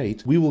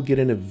create, we will get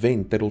an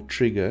event that'll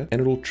trigger, and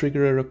it'll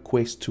trigger a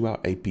request to our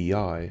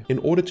API. In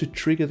order to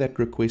trigger that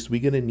request, we're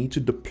going to need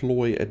to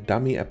deploy a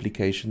dummy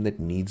application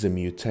that needs a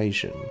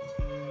mutation.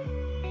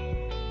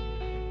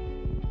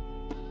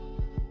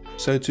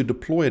 So to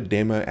deploy a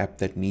demo app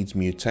that needs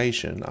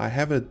mutation, I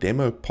have a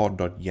demo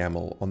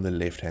pod.yaml on the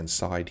left hand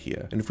side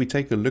here. And if we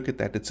take a look at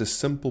that, it's a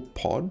simple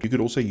pod. You could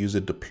also use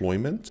a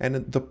deployment,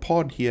 and the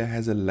pod here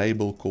has a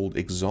label called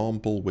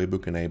example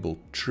webhook enabled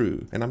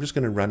true. And I'm just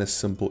going to run a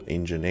simple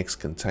nginx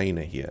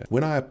container here.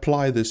 When I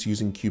apply this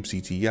using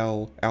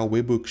kubectl, our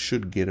webhook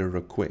should get a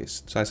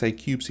request. So I say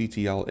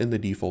kubectl in the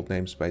default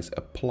namespace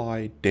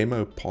apply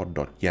demo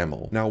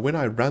pod.yaml. Now when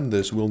I run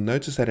this, we'll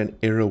notice that an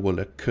error will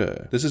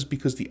occur. This is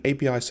because the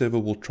API server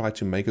will try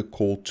to make a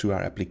call to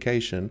our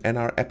application, and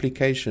our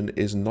application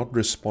is not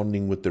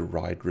responding with the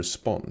right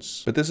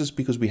response. But this is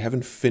because we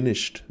haven't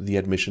finished the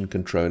admission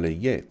controller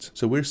yet.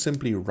 So we're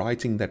simply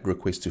writing that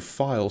request to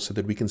file so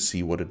that we can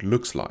see what it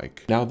looks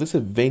like. Now this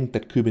event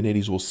that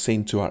Kubernetes will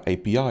send to our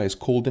API is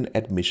called an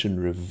admission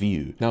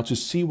review. Now to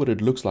see what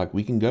it looks like,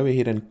 we can go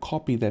ahead and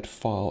copy that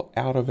file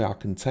out of our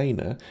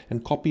container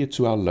and copy it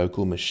to our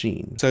local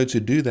machine. So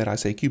to do that, I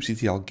say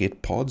kubectl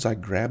get pods, I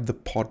grab the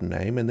pod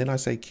name, and then I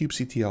say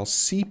kubectl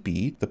cp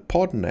the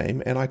pod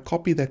name, and I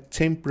copy that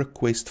temp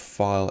request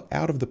file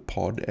out of the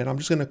pod, and I'm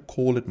just going to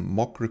call it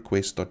mock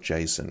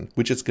request.json,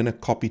 which it's going to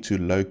copy to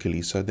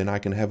locally, so then I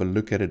can have a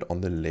look at it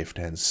on the left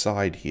hand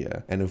side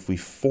here. And if we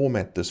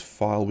format this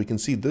file, we can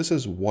see this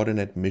is what an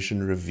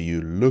admission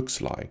review looks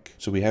like.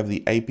 So we have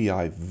the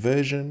API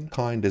version,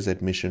 kind as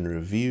admission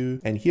review,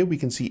 and here we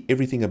can see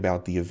everything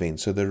about the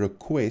event. So the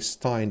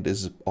request kind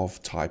is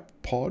of type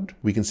pod.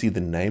 We can see the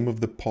name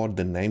of the pod,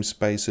 the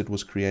namespace it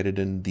was created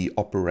in, the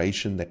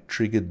operation that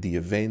triggered the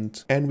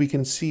event, and we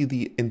can see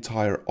the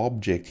entire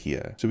object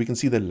here. So we can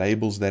see the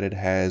labels that it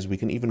has. We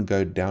can even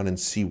go down and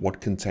see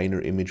what container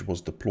image was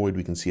deployed.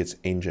 We can see its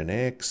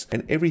nginx,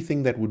 and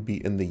everything that would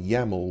be in the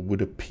YAML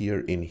would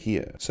appear in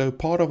here. So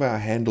part of our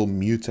handle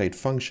mutate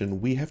function,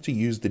 we have to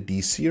use the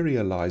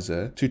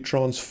deserializer to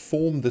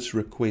transform this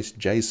request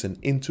JSON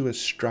into a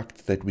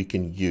struct that we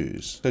can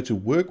use. So to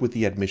work with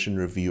the admission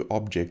review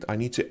object, I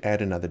need to add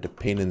add another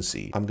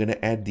dependency. I'm going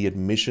to add the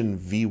admission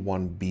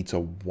v1 beta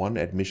 1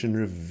 admission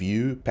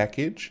review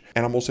package,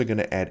 and I'm also going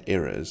to add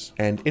errors.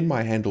 And in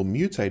my handle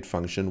mutate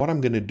function, what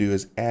I'm going to do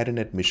is add an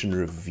admission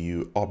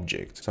review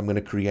object. So I'm going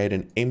to create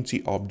an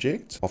empty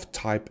object of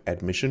type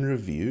admission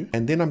review,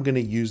 and then I'm going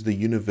to use the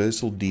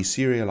universal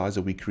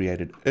deserializer we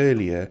created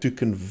earlier to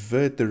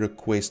convert the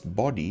request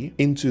body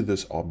into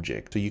this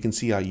object. So you can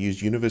see I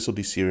use universal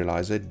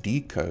deserializer,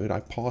 decode, I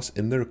pass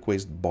in the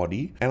request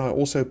body, and I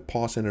also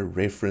pass in a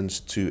reference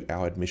to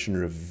our admission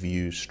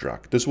review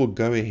struct. This will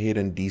go ahead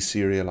and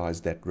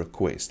deserialize that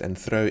request and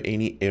throw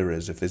any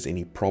errors if there's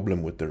any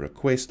problem with the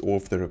request or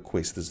if the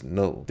request is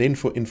null. Then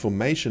for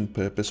information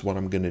purpose, what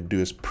I'm going to do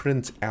is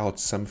print out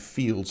some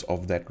fields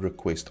of that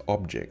request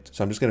object.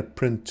 So I'm just going to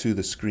print to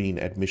the screen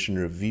admission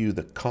review,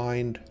 the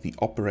kind, the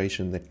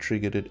operation that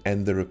triggered it,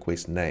 and the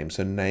request name,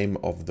 so name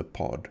of the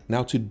pod.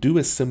 Now to do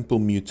a simple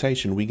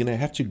mutation, we're going to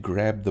have to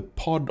grab the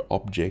pod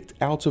object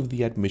out of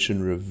the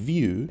admission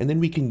review, and then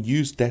we can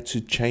use that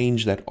to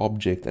change that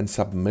object and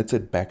submit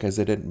it back as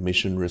an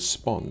admission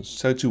response.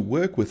 So to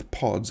work with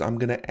pods, I'm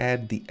going to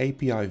add the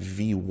API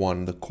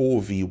v1, the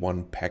core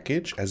v1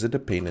 package as a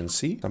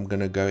dependency. I'm going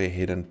to go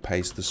ahead and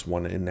paste this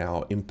one in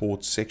our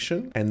import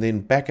section, and then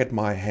back at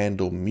my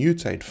handle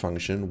mutate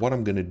function, what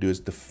I'm going to do is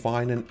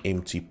define an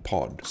empty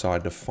pod. So I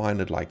define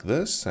it like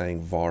this,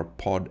 saying var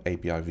pod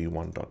API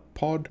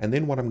v1.pod, and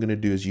then what I'm going to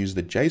do is use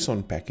the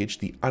JSON package,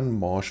 the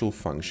unmarshal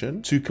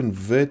function, to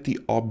convert the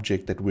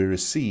object that we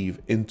receive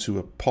into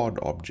a pod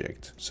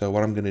object. So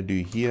what I'm going to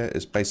do here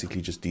is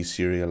basically just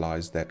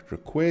deserialize that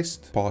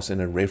request, pass in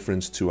a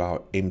reference to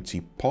our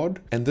empty pod,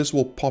 and this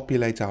will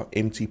populate our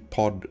empty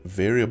pod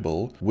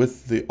variable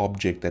with the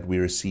object that we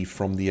receive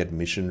from the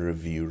admission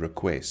review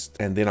request.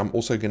 And then I'm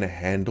also going to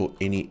handle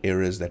any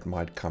errors that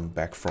might come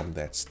back from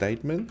that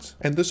statement,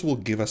 and this will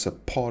give us a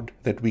pod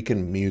that we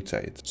can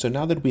mutate. So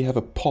now that we have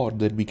a pod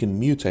that we can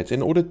mutate,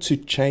 in order to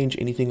change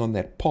anything on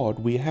that pod,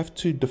 we have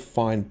to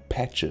define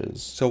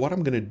patches. So what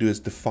I'm going to do is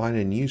define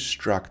a new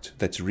struct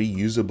that's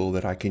reusable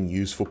that I can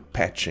use for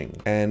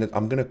patching, and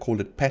I'm going to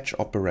call it patch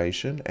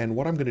operation. And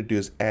what I'm going to do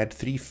is add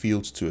 3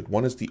 fields to it.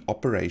 One is the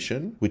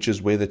operation, which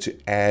is whether to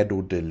add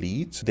or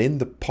delete, then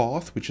the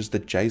path, which is the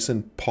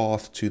JSON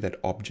path to that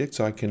object.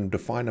 So I can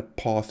define a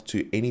path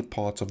to any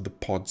parts of the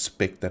pod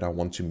spec that I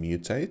want to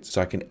mutate.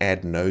 So I can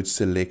add node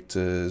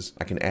selectors,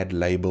 I can add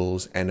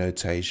labels,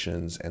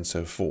 annotations, and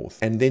so forth.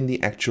 And then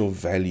the actual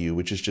value,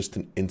 which is just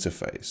an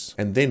interface.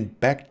 And then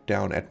back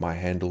down at my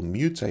handle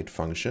mutate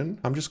function,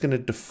 I'm just going to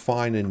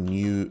define a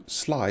new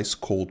slice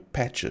called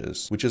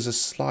patches, which is a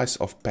slice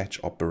of patch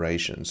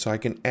operations. So I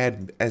can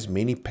add as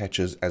many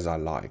patches as I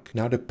like.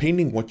 Now,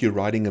 depending what you're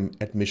writing an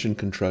admission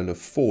controller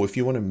for, if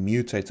you want to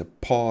mutate a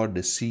pod,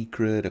 a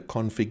secret, a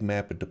config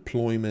map, a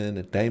deployment,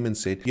 a daemon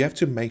set, you have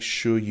to make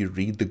sure you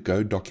read the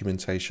Go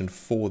documentation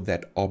for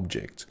that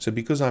object. So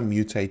because I'm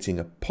mutating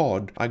a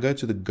pod, I go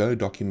to the Go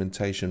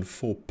documentation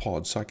for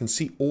pods, so I can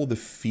see all the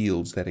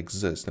fields that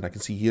exist, and I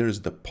can see here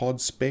is the pod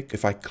spec.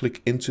 If I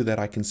click into that,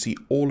 I can see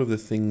all of the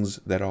things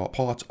that are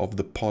part of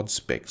the pod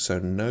spec. So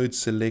node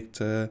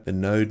selector, the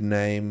node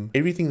name,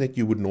 everything that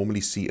you would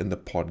normally see in the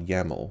pod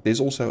YAML. There's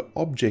also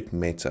object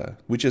meta,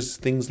 which is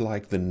things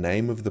like the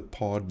name of the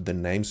pod, the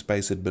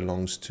namespace it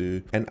belongs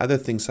to, and other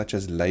things such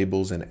as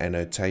labels and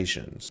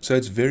annotations. So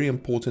it's very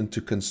important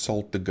to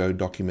consult the Go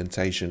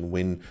documentation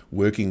when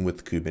working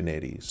with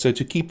Kubernetes. So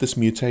to keep this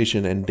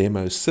mutation and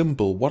demo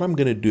simple, what I'm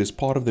going to do as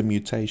part of the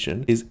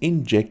mutation is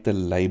inject a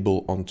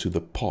label onto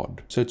the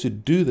pod. So to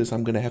do this,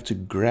 I'm going to have to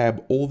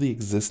grab all the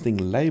existing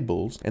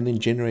labels and then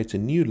generate a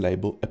new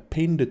label,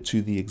 append it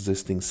to the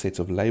existing set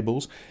of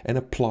labels, and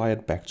apply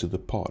it back to the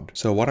pod.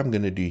 So what I'm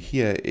going to do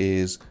here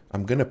is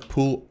I'm going to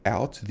pull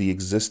out the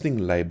existing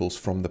labels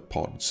from the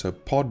pod. So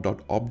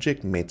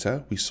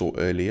pod.objectMeta we saw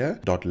earlier,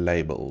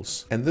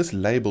 .labels. And this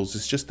labels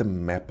is just a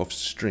map of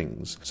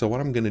strings. So what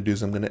I'm going to do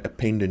is I'm going to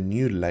append a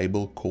new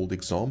label called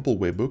example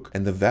webhook,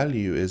 and the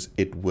value is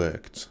it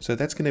worked. So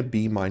that's going to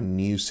be my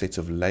new set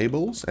of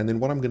labels. And then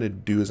what I'm going to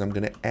do is I'm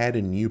going to add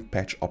a new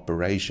patch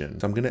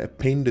operation. So I'm going to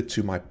append it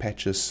to my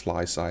patches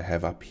slice I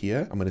have up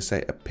here. I'm going to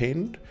say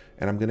append,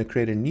 and I'm going to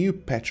create a new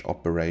patch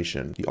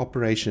operation. The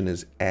operation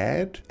is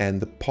add,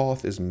 and the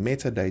path is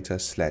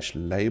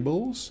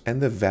metadata/labels,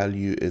 and the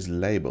value is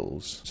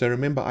labels. So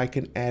remember, I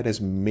can add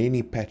as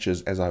many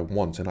patches as I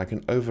want, and I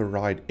can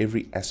override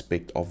every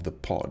aspect of the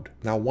pod.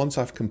 Now, once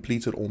I've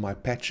completed all my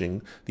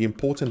patching, the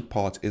important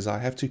part is I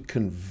have to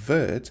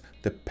convert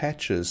the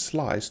patches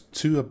slice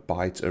to a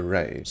byte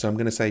array. So I'm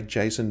going to say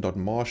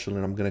json.marshal,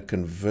 and I'm going to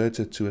convert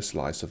it to a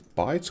slice of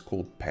bytes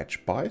called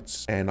patch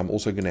bytes. And I'm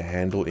also going to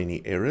handle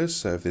any errors.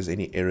 So if there's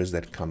any errors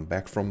that come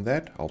back from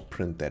that, I'll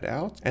print that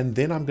out. And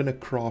then I'm going to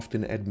craft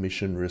an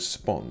admission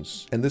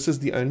response. And this is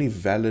the only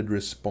valid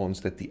response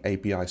that the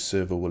API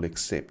server will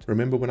accept.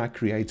 Remember when I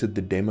created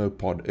the demo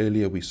pod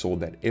earlier, we saw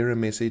that error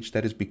message.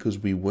 That is because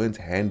we weren't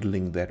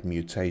handling that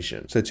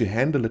mutation. So to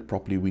handle it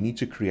properly, we need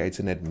to create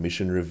an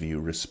admission review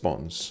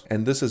response.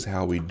 And this is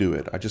how we do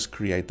it. I just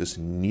create this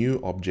new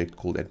object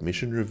called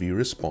admission review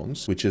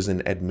response, which is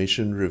an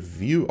admission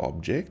review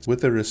object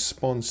with a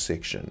response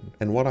section.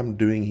 And what I'm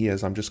doing here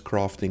is I'm just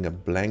crafting a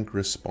blank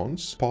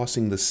response,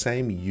 passing the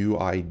same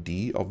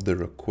UID of the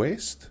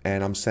request,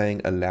 and I'm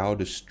saying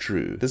allowed is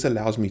true. This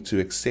allows me to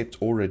accept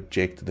or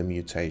reject the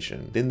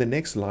mutation. Then the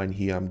next line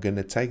here, I'm going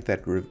to take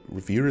that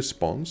review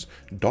response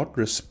dot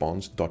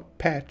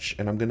patch,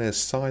 and I'm going to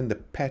assign the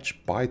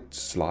patch byte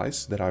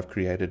slice that I've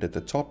created at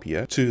the top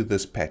here to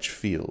this patch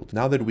field.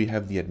 Now that we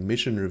have the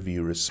admission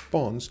review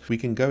response, we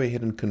can go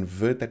ahead and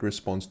convert that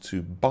response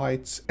to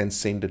bytes and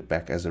send it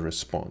back as a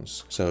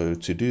response. So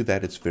to do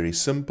that, it's very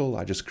simple.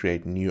 I just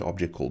create a new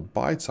object called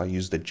bytes. I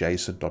use the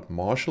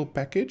json.marshall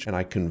package and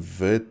I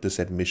convert this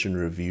admission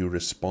review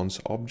response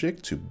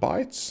object to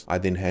bytes. I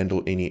then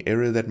handle any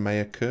error that may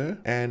occur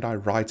and I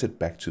write it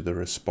back to the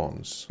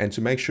response. And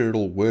to make sure it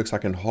all works, I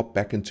can hop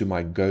back into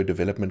my Go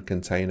development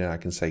container. I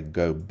can say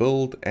go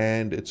build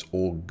and it's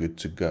all good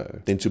to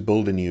go. Then to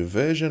build a new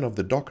version of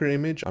the Docker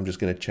image, I'm just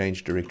going to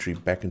change directory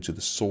back into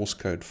the source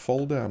code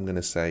folder. I'm going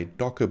to say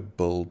docker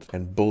build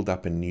and build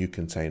up a new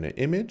container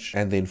image.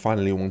 And then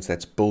finally, once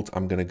that's built,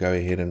 I'm going to go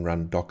ahead and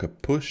run docker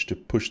push to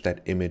push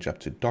that image up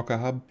to Docker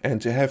Hub.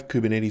 And to have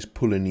Kubernetes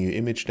pull a new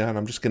image down,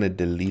 I'm just going to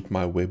delete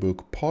my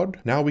webhook pod.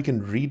 Now we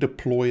can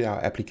redeploy our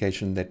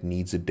application that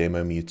needs a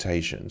demo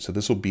mutation. So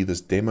this will be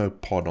this demo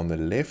pod on the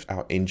left,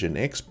 our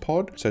Nginx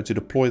pod. So to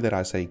deploy that,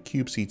 I say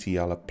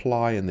kubectl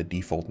apply in the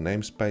default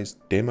namespace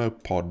demo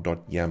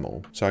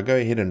pod.yaml. So I go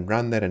ahead and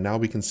run that, and now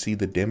we can see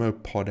the demo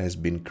pod has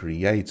been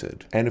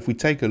created. And if we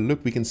take a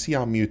look, we can see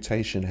our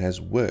mutation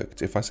has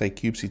worked. If I say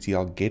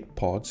kubectl get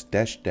pods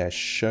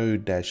 --show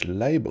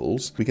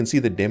 -labels, we can see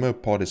the demo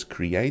pod is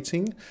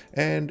creating.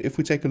 And if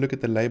we take a look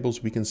at the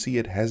labels, we can see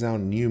it has our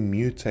new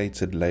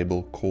mutated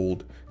label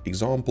called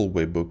example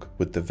webhook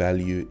with the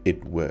value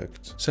it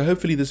worked. So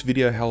hopefully this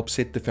video helps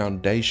set the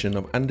foundation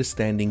of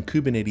understanding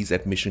Kubernetes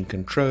admission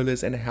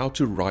controllers and how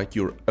to write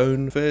your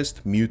own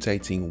first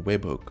mutating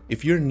webhook.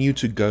 If you're new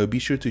to Go, be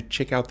sure to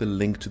check out the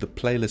link to the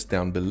playlist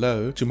down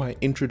below to my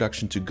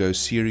Introduction to Go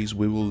series,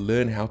 where we'll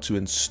learn how to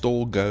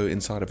install Go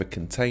inside of a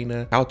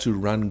container, how to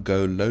run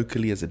Go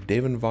locally as a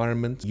dev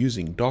environment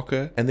using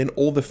Docker, and then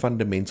all the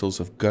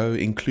fundamentals of Go,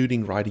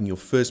 including writing your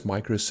first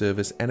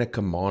microservice and a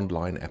command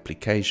line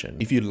application.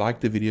 If you like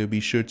the video,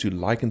 be sure to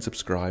like and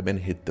subscribe and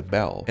hit the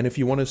bell. And if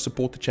you want to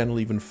support the channel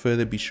even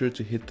further, be sure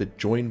to hit the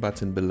join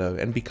button below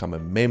and become a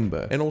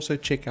member, and also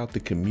check out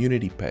the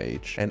community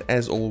page. And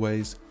as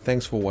always,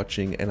 thanks for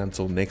watching, and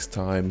until next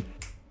time,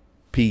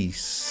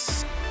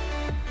 peace.